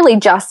it's really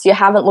just you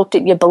haven't looked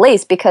at your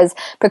beliefs, because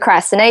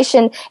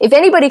procrastination, if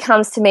anybody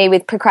comes to me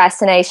with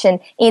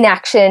procrastination,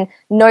 inaction,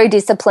 no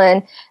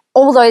discipline,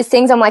 all those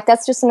things, I'm like,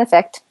 that's just an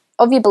effect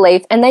of your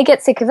belief. And they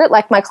get sick of it.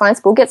 Like, my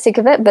clients will get sick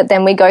of it, but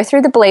then we go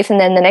through the belief and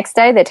then the next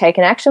day they're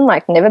taking action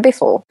like never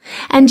before.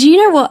 And do you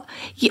know what?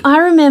 I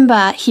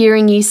remember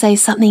hearing you say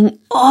something,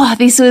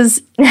 this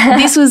was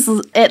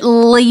at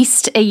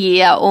least a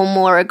year or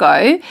more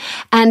ago,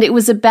 and it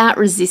was about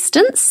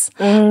resistance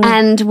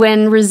and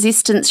when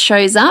resistance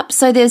shows up.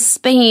 So there's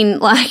been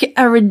like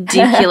a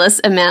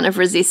ridiculous amount of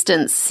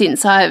resistance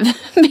since I've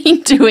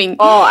been doing.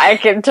 Oh, I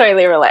can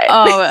totally relate.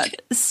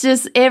 It's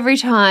just every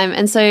time.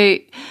 And so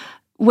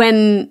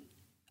when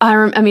I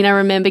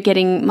remember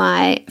getting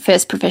my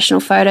first professional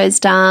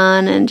photos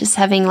done and just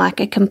having like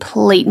a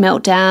complete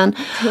meltdown.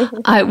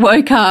 I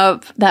woke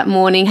up that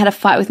morning, had a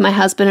fight with my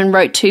husband and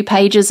wrote 2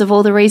 pages of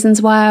all the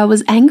reasons why I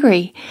was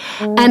angry.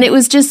 And it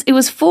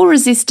was full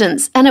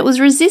resistance. And it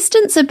was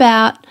resistance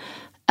about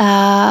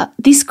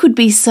this could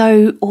be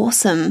so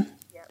awesome.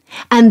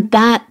 And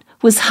that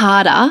was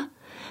harder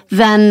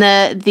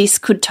than this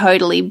could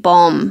totally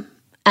bomb.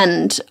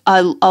 And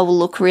I'll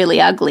look really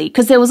ugly,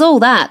 because there was all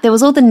that. There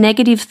was all the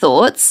negative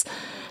thoughts,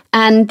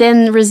 and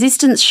then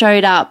resistance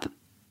showed up,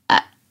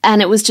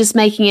 and it was just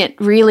making it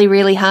really,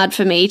 really hard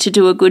for me to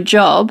do a good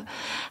job.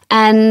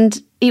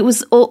 And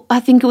I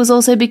think it was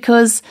also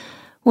because,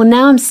 well,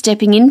 now I'm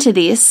stepping into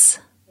this,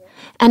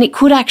 and it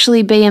could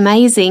actually be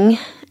amazing,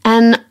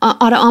 and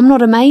I'm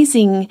not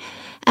amazing.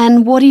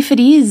 And what if it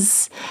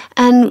is?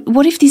 And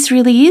what if this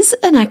really is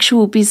an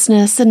actual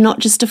business and not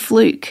just a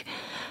fluke?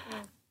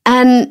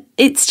 And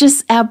it's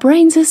just, our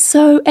brains are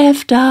so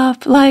effed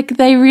up. Like,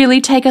 they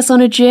really take us on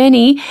a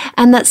journey,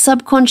 and that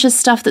subconscious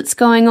stuff that's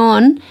going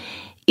on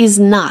is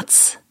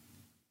nuts.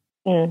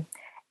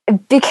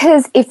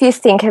 Because if you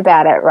think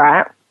about it,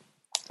 right,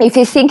 if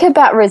you think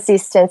about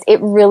resistance, it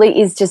really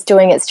is just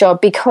doing its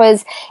job,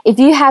 because if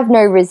you have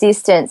no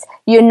resistance,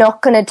 you're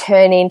not going to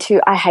turn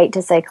into, I hate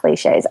to say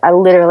cliches, I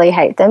literally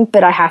hate them,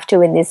 but I have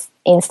to in this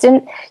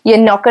instant, you're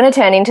not going to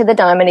turn into the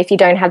diamond if you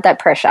don't have that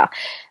pressure.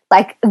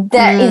 Like,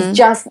 that is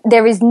just,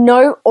 there is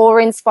no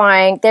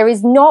awe-inspiring, there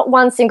is not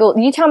one single,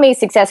 you tell me a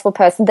successful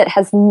person that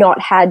has not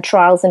had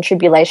trials and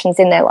tribulations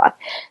in their life.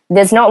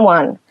 There's not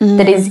one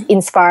that is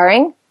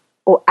inspiring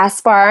or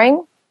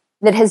aspiring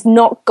that has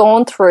not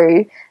gone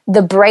through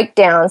the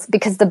breakdowns,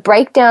 because the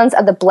breakdowns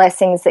are the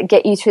blessings that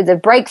get you to the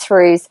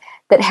breakthroughs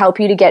that help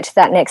you to get to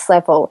that next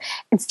level.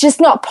 It's just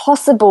not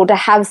possible to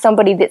have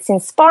somebody that's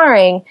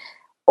inspiring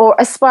or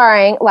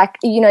aspiring, like,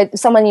 you know,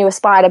 someone you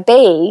aspire to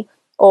be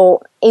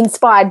or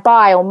inspired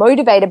by or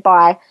motivated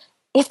by,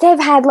 if they've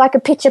had like a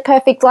picture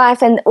perfect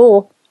life, and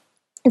or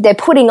they're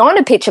putting on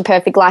a picture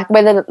perfect life,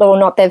 whether or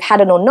not they've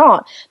had it or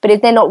not, but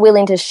if they're not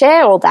willing to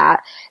share all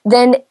that,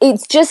 then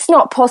it's just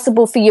not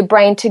possible for your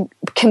brain to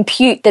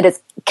compute that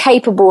it's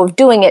capable of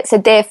doing it. So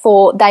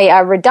therefore they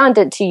are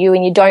redundant to you,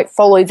 and you don't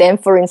follow them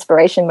for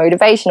inspiration,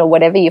 motivation, or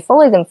whatever you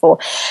follow them for.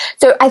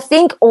 So I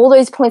think all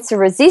those points of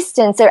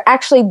resistance are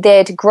actually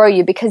there to grow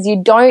you, because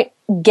you don't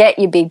get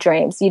your big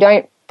dreams. You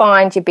don't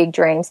find your big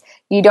dreams.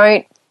 You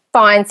don't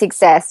find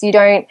success. You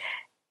don't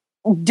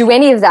do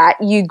any of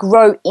that. You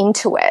grow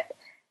into it.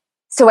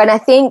 So, and I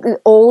think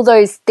all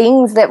those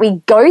things that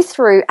we go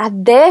through are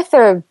there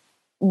for a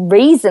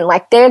reason.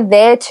 Like, they're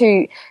there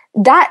to,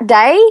 that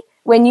day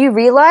when you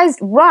realize,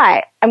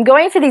 right, I'm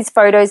going for these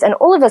photos, and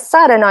all of a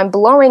sudden I'm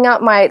blowing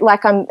up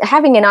like I'm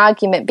having an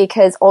argument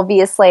because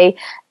obviously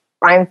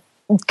I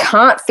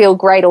can't feel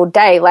great all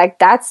day. Like,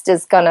 that's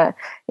just gonna,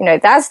 you know,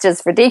 that's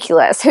just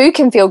ridiculous. Who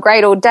can feel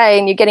great all day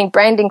and you're getting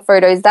branding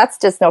photos? That's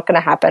just not going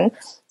to happen.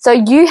 So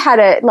you had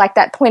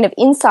that point of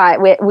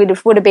insight where it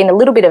would have been a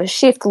little bit of a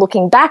shift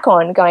looking back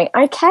on, going,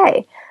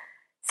 okay.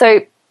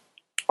 So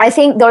I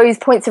think those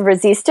points of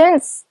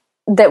resistance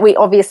that we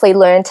obviously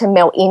learn to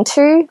melt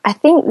into, I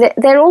think that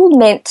they're all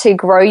meant to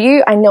grow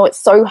you. I know it's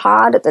so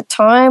hard at the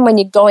time when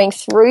you're going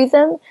through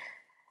them,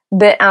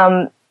 but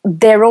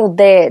they're all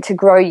there to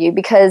grow you,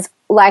 because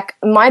like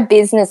my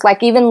business,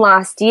 like even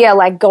last year,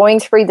 like going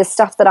through the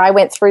stuff that I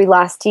went through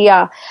last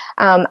year,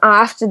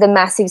 after the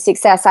massive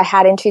success I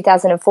had in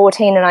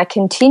 2014, and I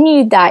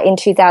continued that in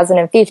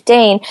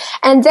 2015.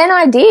 And then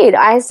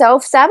I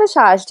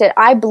self-sabotaged it.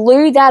 I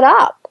blew that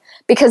up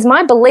because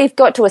my belief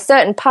got to a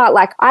certain part.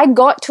 Like, I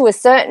got to a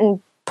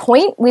certain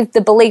point with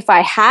the belief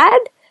I had,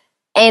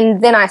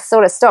 and then I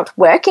sort of stopped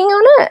working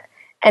on it.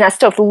 And I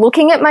stopped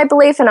looking at my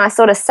belief, and I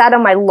sort of sat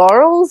on my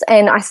laurels,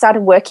 and I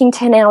started working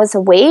 10 hours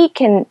a week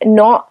and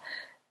not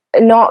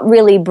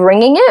really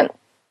bringing it.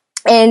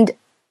 And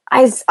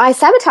I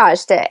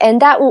sabotaged it,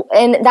 and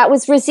that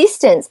was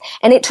resistance.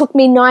 And it took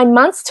me 9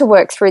 months to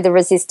work through the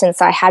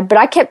resistance I had, but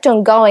I kept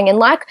on going. And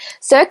like,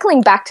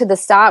 circling back to the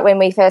start when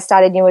we first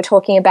started, you were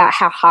talking about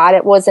how hard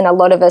it was, and a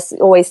lot of us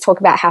always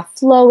talk about how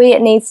flowy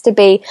it needs to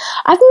be.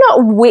 I've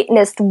not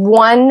witnessed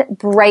one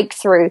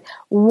breakthrough,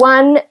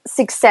 one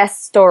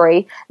success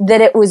story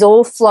that it was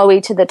all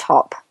flowy to the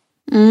top.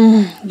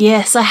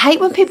 Yes, I hate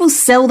when people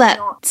sell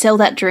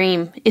that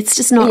dream. It's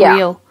just not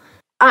real.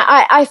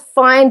 I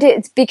find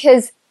it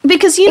because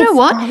you know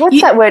what?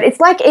 What's that word? It's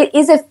like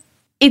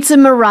it's a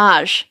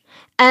mirage.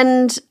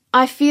 And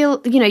I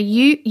feel, you know,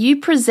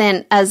 you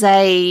present as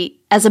a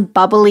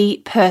bubbly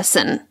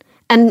person.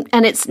 And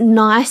it's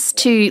nice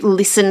to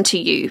listen to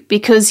you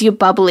because you're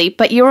bubbly,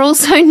 but you're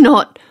also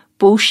not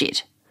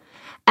bullshit.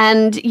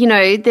 And, you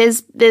know,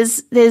 there's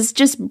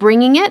just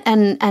bringing it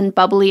and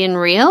bubbly and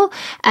real.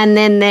 And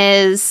then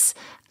there's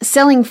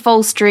selling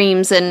false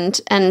dreams and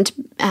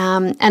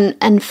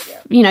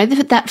you know,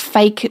 that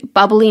fake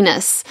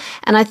bubbliness.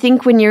 And I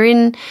think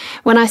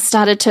when I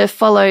started to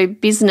follow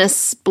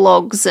business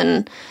blogs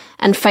and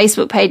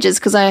Facebook pages,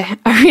 because I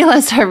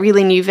realized I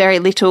really knew very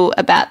little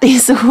about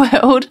this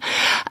world,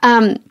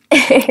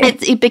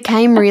 it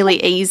became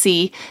really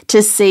easy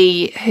to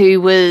see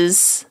who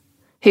was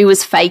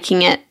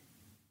faking it.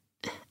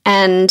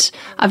 And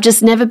I've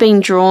just never been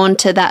drawn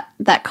to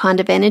that kind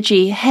of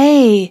energy.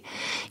 Hey,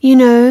 you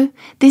know,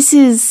 this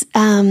is,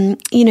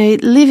 you know,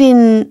 live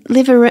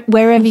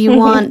wherever you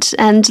want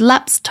and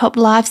laptop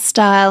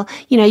lifestyle.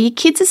 You know, your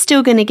kids are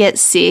still going to get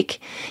sick.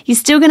 You're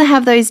still going to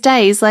have those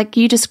days like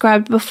you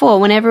described before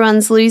when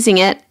everyone's losing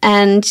it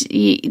and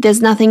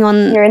there's nothing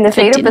on. You're in the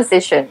fetal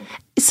position.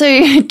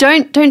 So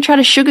don't try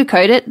to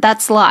sugarcoat it.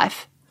 That's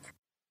life.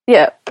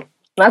 Yeah,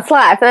 that's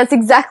life. That's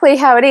exactly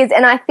how it is.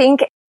 And I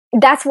think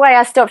that's why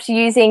I stopped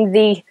using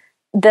the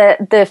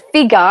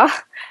figure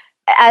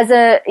as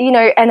a,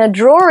 and a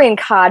drawing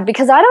card,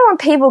 because I don't want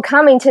people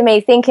coming to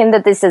me thinking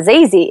that this is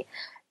easy.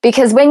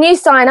 Because when you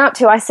sign up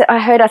to, I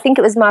think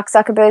it was Mark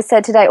Zuckerberg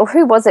said today, or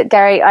who was it,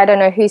 Gary? I don't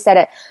know who said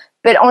it,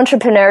 but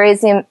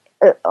entrepreneurism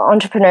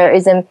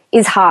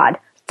is hard,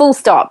 full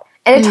stop.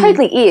 And it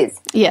totally is.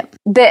 Yeah.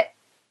 But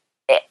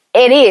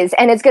it is,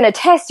 and it's going to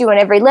test you on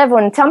every level.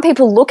 And some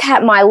people look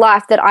at my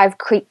life that I've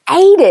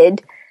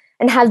created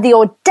and have the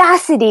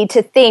audacity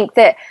to think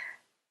that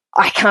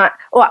I can't,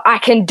 or I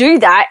can do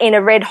that in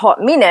a red hot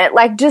minute.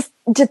 Like, just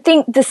to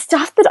think the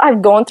stuff that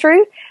I've gone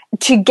through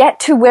to get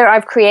to where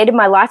I've created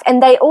my life.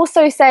 And they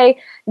also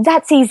say,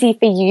 that's easy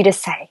for you to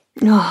say.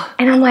 Oh.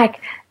 And I'm like,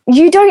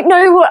 you don't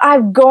know what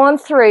I've gone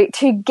through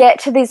to get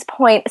to this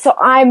point. So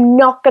I'm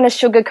not going to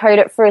sugarcoat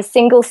it for a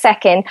single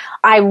second.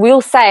 I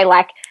will say,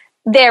 like,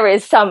 there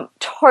is some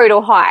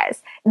total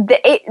highs.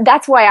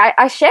 That's why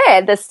I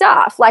share the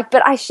stuff,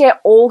 but I share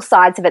all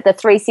sides of it, the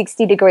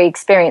 360-degree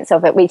experience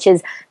of it, which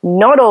is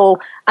not all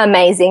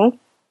amazing.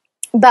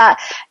 But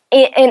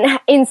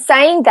in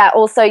saying that,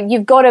 also,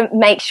 you've got to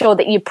make sure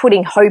that you're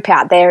putting hope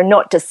out there and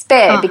not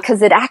despair,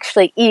 because it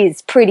actually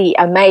is pretty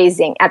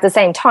amazing at the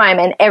same time.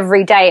 And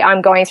every day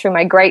I'm going through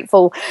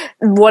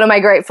what am I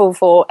grateful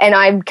for? And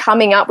I'm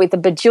coming up with a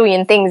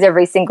bajillion things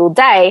every single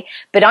day,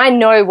 but I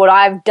know what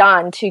I've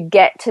done to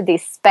get to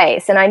this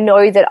space. And I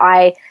know that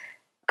I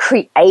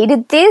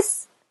created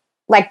this,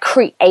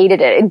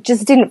 created it. It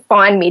just didn't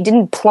find me, it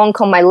didn't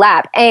plonk on my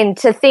lap. And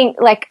to think,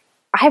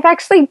 I've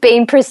actually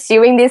been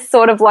pursuing this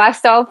sort of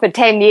lifestyle for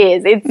 10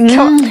 years. It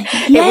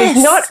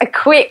was not a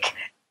quick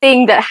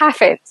thing that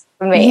happened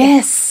for me.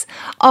 Yes.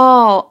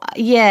 Oh,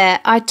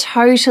 yeah, I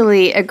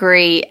totally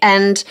agree.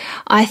 And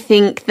I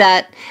think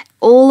that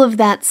all of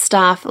that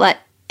stuff,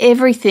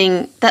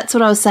 everything, that's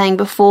what I was saying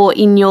before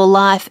in your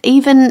life,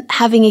 even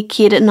having a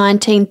kid at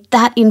 19,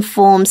 that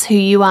informs who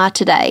you are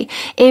today.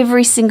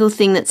 Every single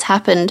thing that's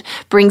happened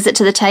brings it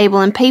to the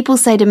table. And people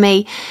say to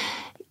me,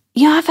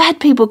 I've had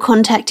people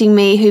contacting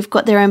me who've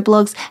got their own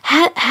blogs.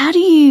 How do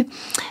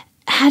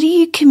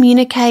you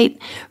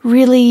communicate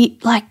really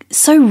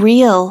so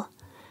real?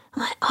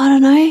 I'm like, I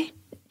don't know.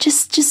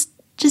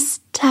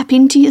 Just tap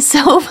into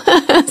yourself.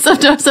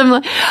 Sometimes I'm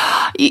like,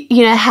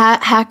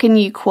 how can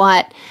you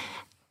quite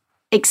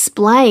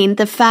explain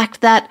the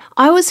fact that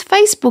I was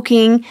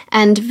Facebooking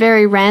and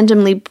very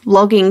randomly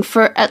blogging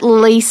for at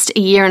least a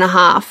year and a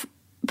half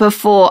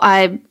before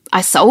I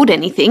sold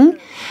anything,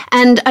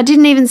 and I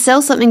didn't even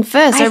sell something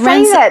first. I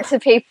say that to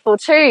people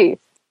too.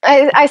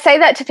 I say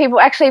that to people.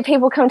 Actually,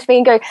 people come to me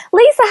and go,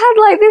 Lisa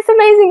had this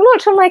amazing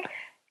launch. I'm like,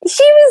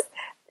 she was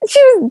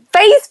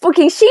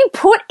Facebooking. She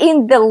put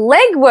in the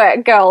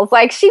legwork, girls.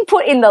 She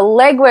put in the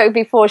legwork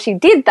before she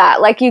did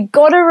that. You've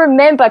got to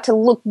remember to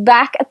look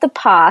back at the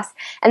past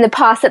and the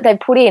past that they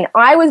put in.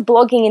 I was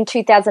blogging in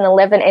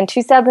 2011 and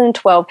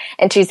 2012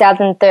 and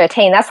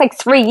 2013.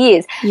 That's 3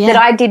 years that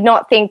I did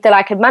not think that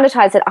I could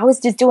monetize it. I was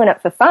just doing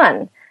it for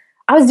fun.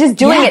 I was just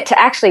doing it to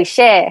actually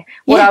share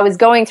what I was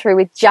going through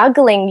with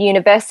juggling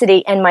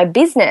university and my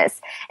business.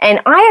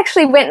 And I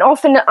actually went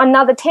off on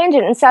another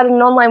tangent and started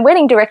an online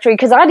wedding directory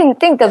because I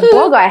didn't think the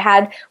blog I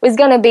had was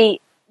going to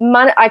be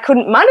I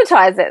couldn't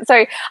monetize it.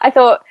 So I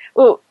thought,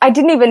 well, I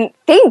didn't even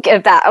think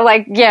of that. I'm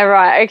like, yeah,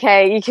 right,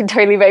 okay, you can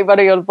totally make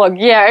money on a blog.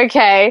 Yeah,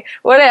 okay,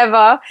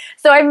 whatever.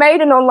 So I made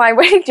an online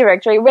wedding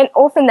directory, went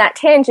off in that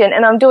tangent,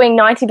 and I'm doing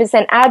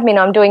 90% admin.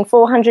 I'm doing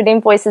 400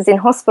 invoices in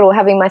hospital,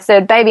 having my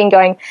third baby, and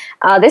going,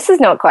 this is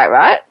not quite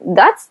right.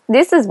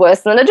 This is worse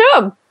than a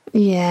job.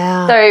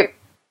 Yeah. So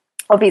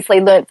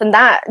obviously learnt from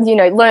that.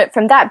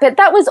 But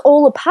that was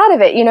all a part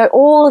of it.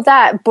 All of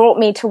that brought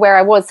me to where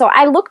I was. So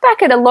I look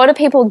back at a lot of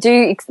people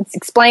do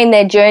explain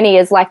their journey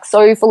as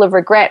so full of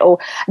regret, or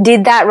I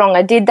did that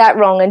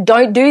wrong, and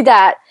don't do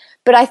that.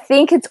 But I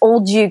think it's all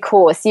due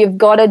course. You've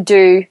got to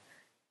do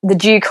the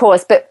due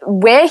course. But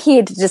we're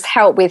here to just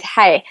help with,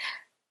 hey,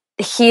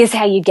 here's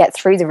how you get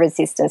through the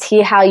resistance.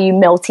 Here's how you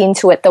melt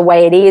into it the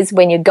way it is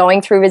when you're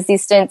going through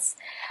resistance.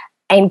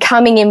 And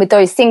coming in with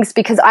those things,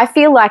 because I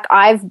feel like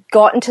I've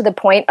gotten to the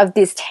point of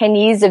this 10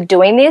 years of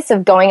doing this,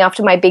 of going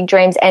after my big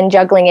dreams and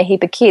juggling a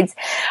heap of kids.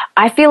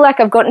 I feel like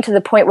I've gotten to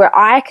the point where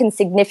I can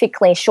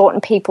significantly shorten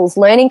people's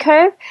learning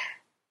curve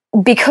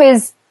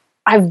because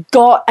I've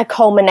got a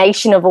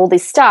culmination of all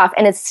this stuff,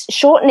 and it's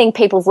shortening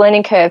people's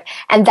learning curve.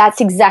 And that's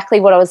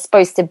exactly what I was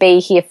supposed to be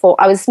here for.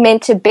 I was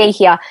meant to be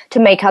here to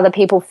make other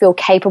people feel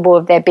capable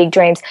of their big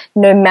dreams,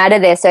 no matter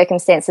their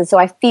circumstances. So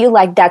I feel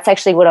like that's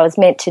actually what I was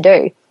meant to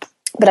do.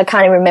 But I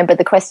can't even remember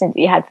the question that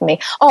you had for me.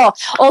 Oh,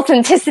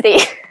 authenticity.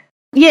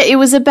 Yeah, it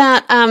was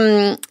about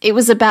the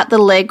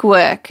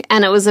legwork,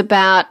 and it was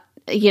about,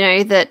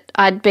 that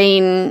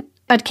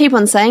I'd keep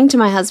on saying to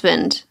my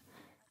husband,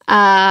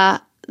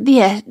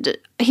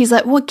 he's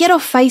like, well, get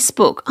off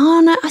Facebook.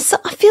 Oh no,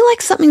 I feel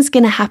like something's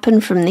going to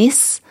happen from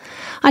this.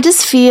 I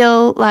just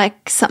feel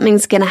like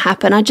something's going to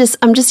happen. I'm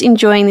just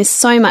enjoying this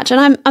so much.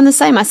 And I'm the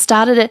same. I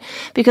started it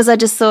because I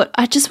just thought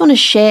I just want to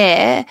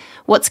share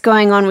what's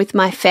going on with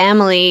my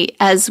family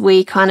as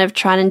we kind of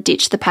try and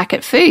ditch the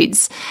packet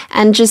foods.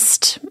 And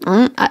just,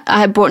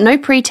 I brought no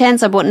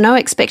pretense. I brought no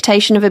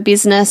expectation of a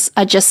business.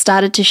 I just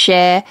started to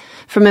share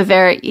from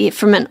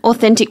an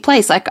authentic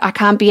place. Like, I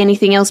can't be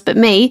anything else but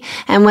me.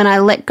 And when I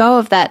let go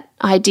of that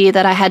idea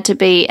that I had to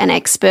be an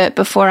expert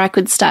before I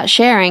could start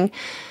sharing,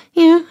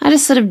 I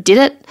just sort of did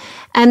it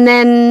and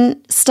then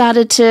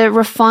started to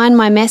refine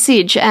my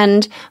message.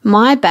 And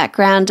my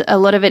background, a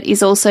lot of it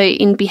is also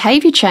in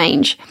behavior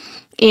change.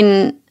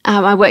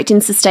 I worked in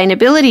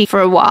sustainability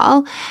for a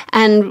while,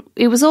 and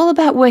it was all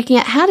about working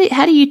out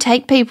how do you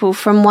take people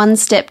from one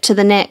step to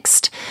the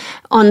next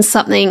on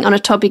a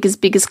topic as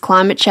big as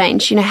climate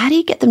change. How do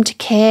you get them to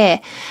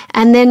care?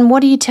 And then what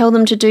do you tell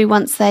them to do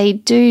once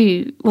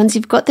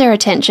you've got their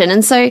attention?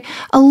 And so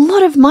a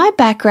lot of my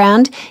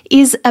background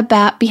is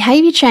about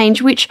behavior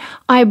change, which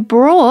I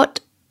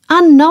brought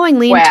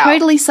unknowingly and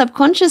totally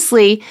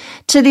subconsciously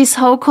to this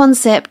whole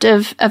concept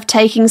of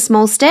taking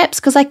small steps,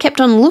 because I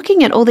kept on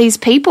looking at all these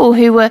people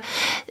who were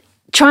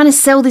trying to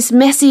sell this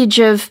message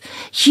of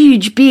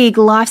huge, big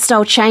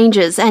lifestyle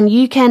changes, and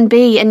you can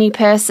be a new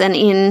person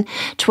in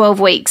 12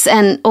 weeks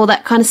and all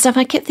that kind of stuff.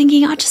 I kept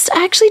thinking, I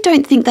actually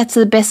don't think that's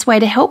the best way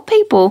to help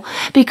people,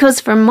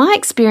 because from my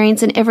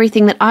experience and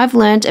everything that I've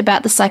learned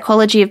about the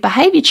psychology of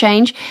behavior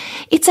change,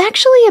 it's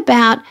actually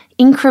about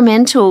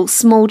incremental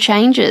small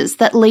changes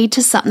that lead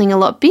to something a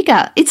lot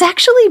bigger. It's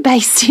actually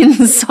based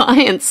in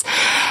science.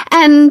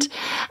 And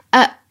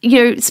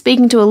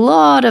speaking to a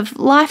lot of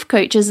life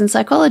coaches and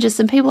psychologists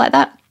and people like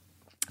that.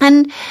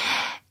 And,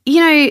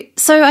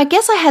 so I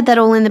guess I had that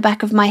all in the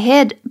back of my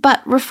head,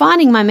 but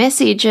refining my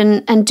message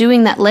and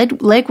doing that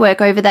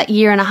legwork over that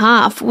year and a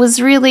half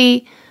was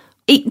really,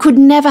 it could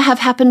never have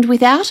happened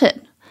without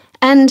it.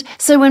 And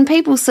so when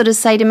people sort of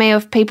say to me, or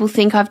if people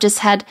think I've just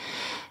had,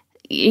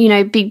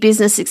 big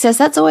business success,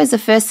 that's always the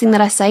first thing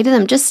that I say to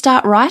them. Just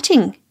start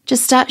writing,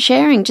 just start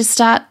sharing, just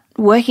start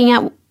working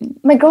out.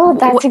 My God,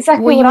 that's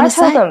exactly what I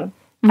tell them.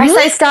 Really? I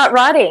say start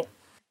writing.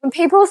 When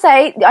people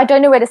say, I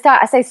don't know where to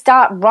start, I say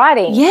start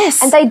writing.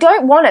 Yes. And they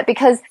don't want it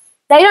because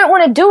they don't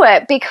want to do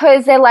it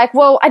because they're like,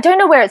 well, I don't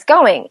know where it's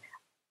going.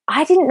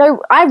 I didn't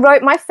know. I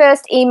wrote my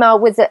first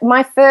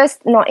my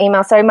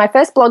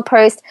first blog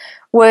post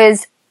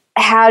was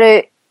how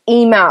to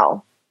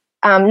email,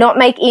 not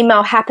make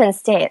email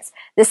happenstance.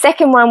 The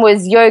second one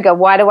was yoga.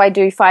 Why do I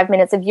do 5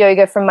 minutes of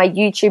yoga from my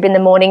YouTube in the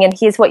morning? And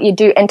here's what you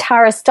do. And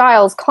Tara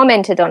Stiles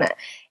commented on it.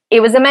 It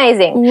was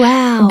amazing.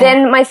 Wow.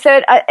 Then my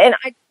third,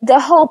 the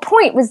whole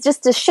point was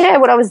just to share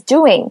what I was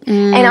doing.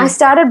 And I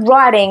started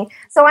writing.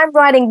 So I'm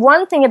writing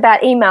one thing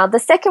about email. The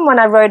second one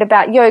I wrote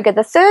about yoga.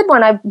 The third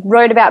one I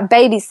wrote about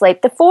baby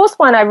sleep. The fourth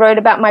one I wrote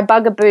about my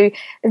bugaboo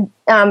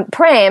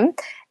pram.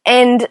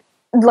 And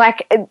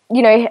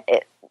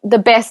the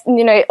best,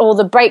 all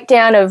the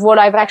breakdown of what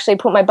I've actually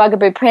put my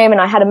bugaboo pram, and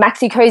I had a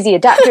Maxi Cozy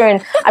adapter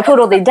and I put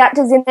all the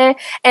adapters in there.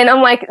 And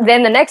I'm like,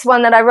 then the next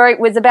one that I wrote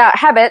was about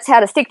habits, how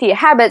to stick to your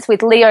habits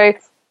with Leo,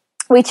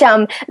 which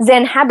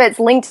Zen Habits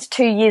linked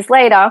 2 years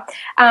later.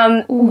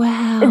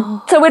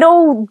 Wow. So with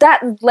all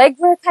that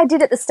legwork I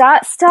did at the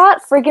start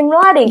friggin'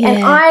 writing. Yeah.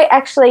 And I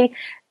actually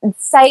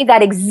say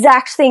that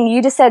exact thing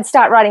you just said,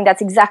 start writing.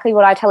 That's exactly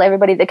what I tell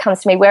everybody that comes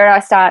to me. Where do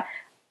I start?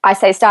 I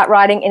say start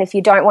writing, and if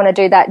you don't want to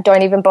do that,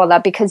 don't even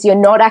bother, because you're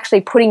not actually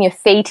putting your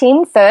feet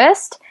in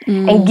first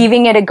and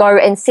giving it a go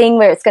and seeing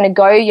where it's going to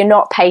go. You're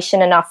not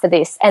patient enough for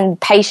this, and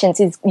patience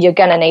you're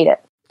going to need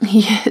it.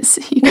 Yes,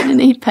 you're going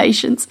to need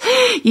patience.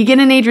 You're going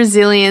to need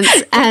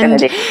resilience, and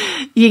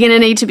you're going to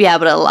need to be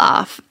able to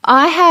laugh.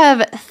 I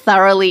have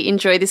thoroughly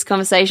enjoyed this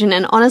conversation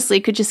and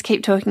honestly could just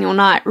keep talking all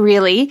night,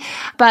 really.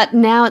 But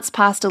now it's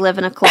past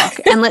 11 o'clock,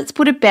 and let's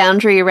put a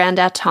boundary around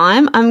our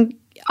time.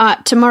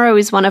 Tomorrow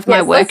is one of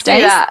my work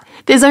days.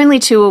 There's only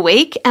 2 a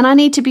week, and I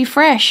need to be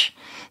fresh.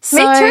 Me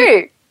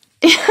too.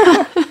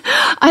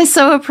 I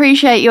so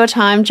appreciate your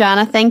time,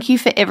 Jana. Thank you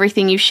for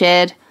everything you've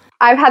shared.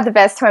 I've had the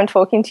best time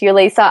talking to you,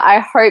 Lisa. I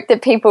hope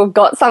that people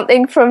got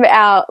something from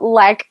our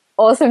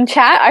awesome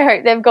chat. I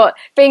hope they've got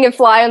being a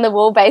fly on the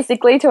wall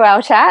basically to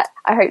our chat.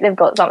 I hope they've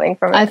got something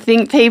from it. I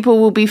think people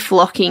will be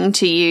flocking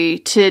to you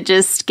to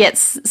just get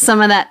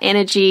some of that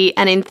energy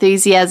and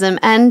enthusiasm.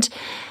 And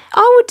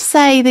I would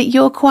say that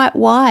you're quite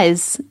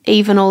wise,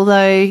 even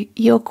although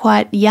you're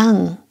quite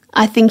young.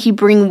 I think you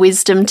bring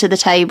wisdom to the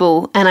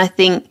table, and I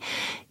think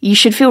you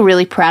should feel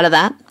really proud of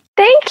that.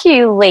 Thank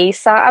you,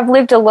 Lisa. I've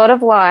lived a lot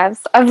of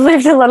lives.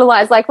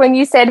 Like when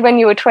you said when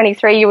you were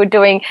 23 you were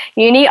doing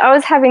uni, I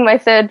was having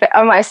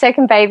my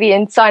second baby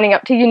and signing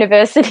up to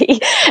university.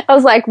 I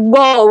was like,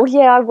 whoa,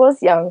 yeah, I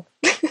was young.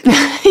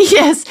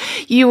 Yes,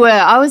 you were.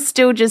 I was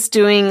still just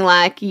doing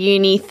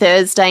uni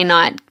Thursday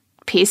night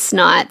piss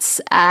nights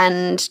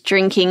and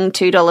drinking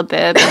 $2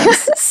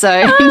 bourbons.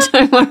 So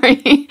don't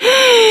worry.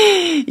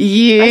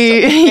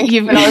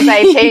 When I was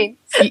 18.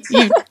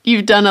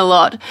 You've done a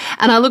lot,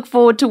 and I look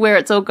forward to where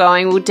it's all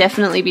going. We'll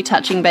definitely be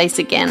touching base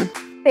again.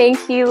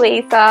 Thank you,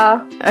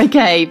 Lisa.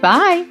 Okay,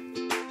 bye.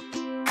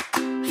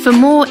 For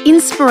more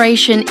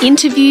inspiration,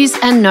 interviews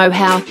and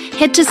know-how,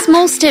 head to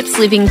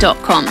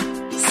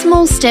smallstepsliving.com.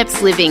 Small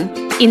Steps Living,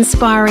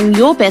 inspiring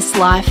your best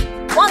life,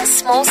 one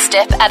small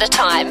step at a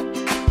time.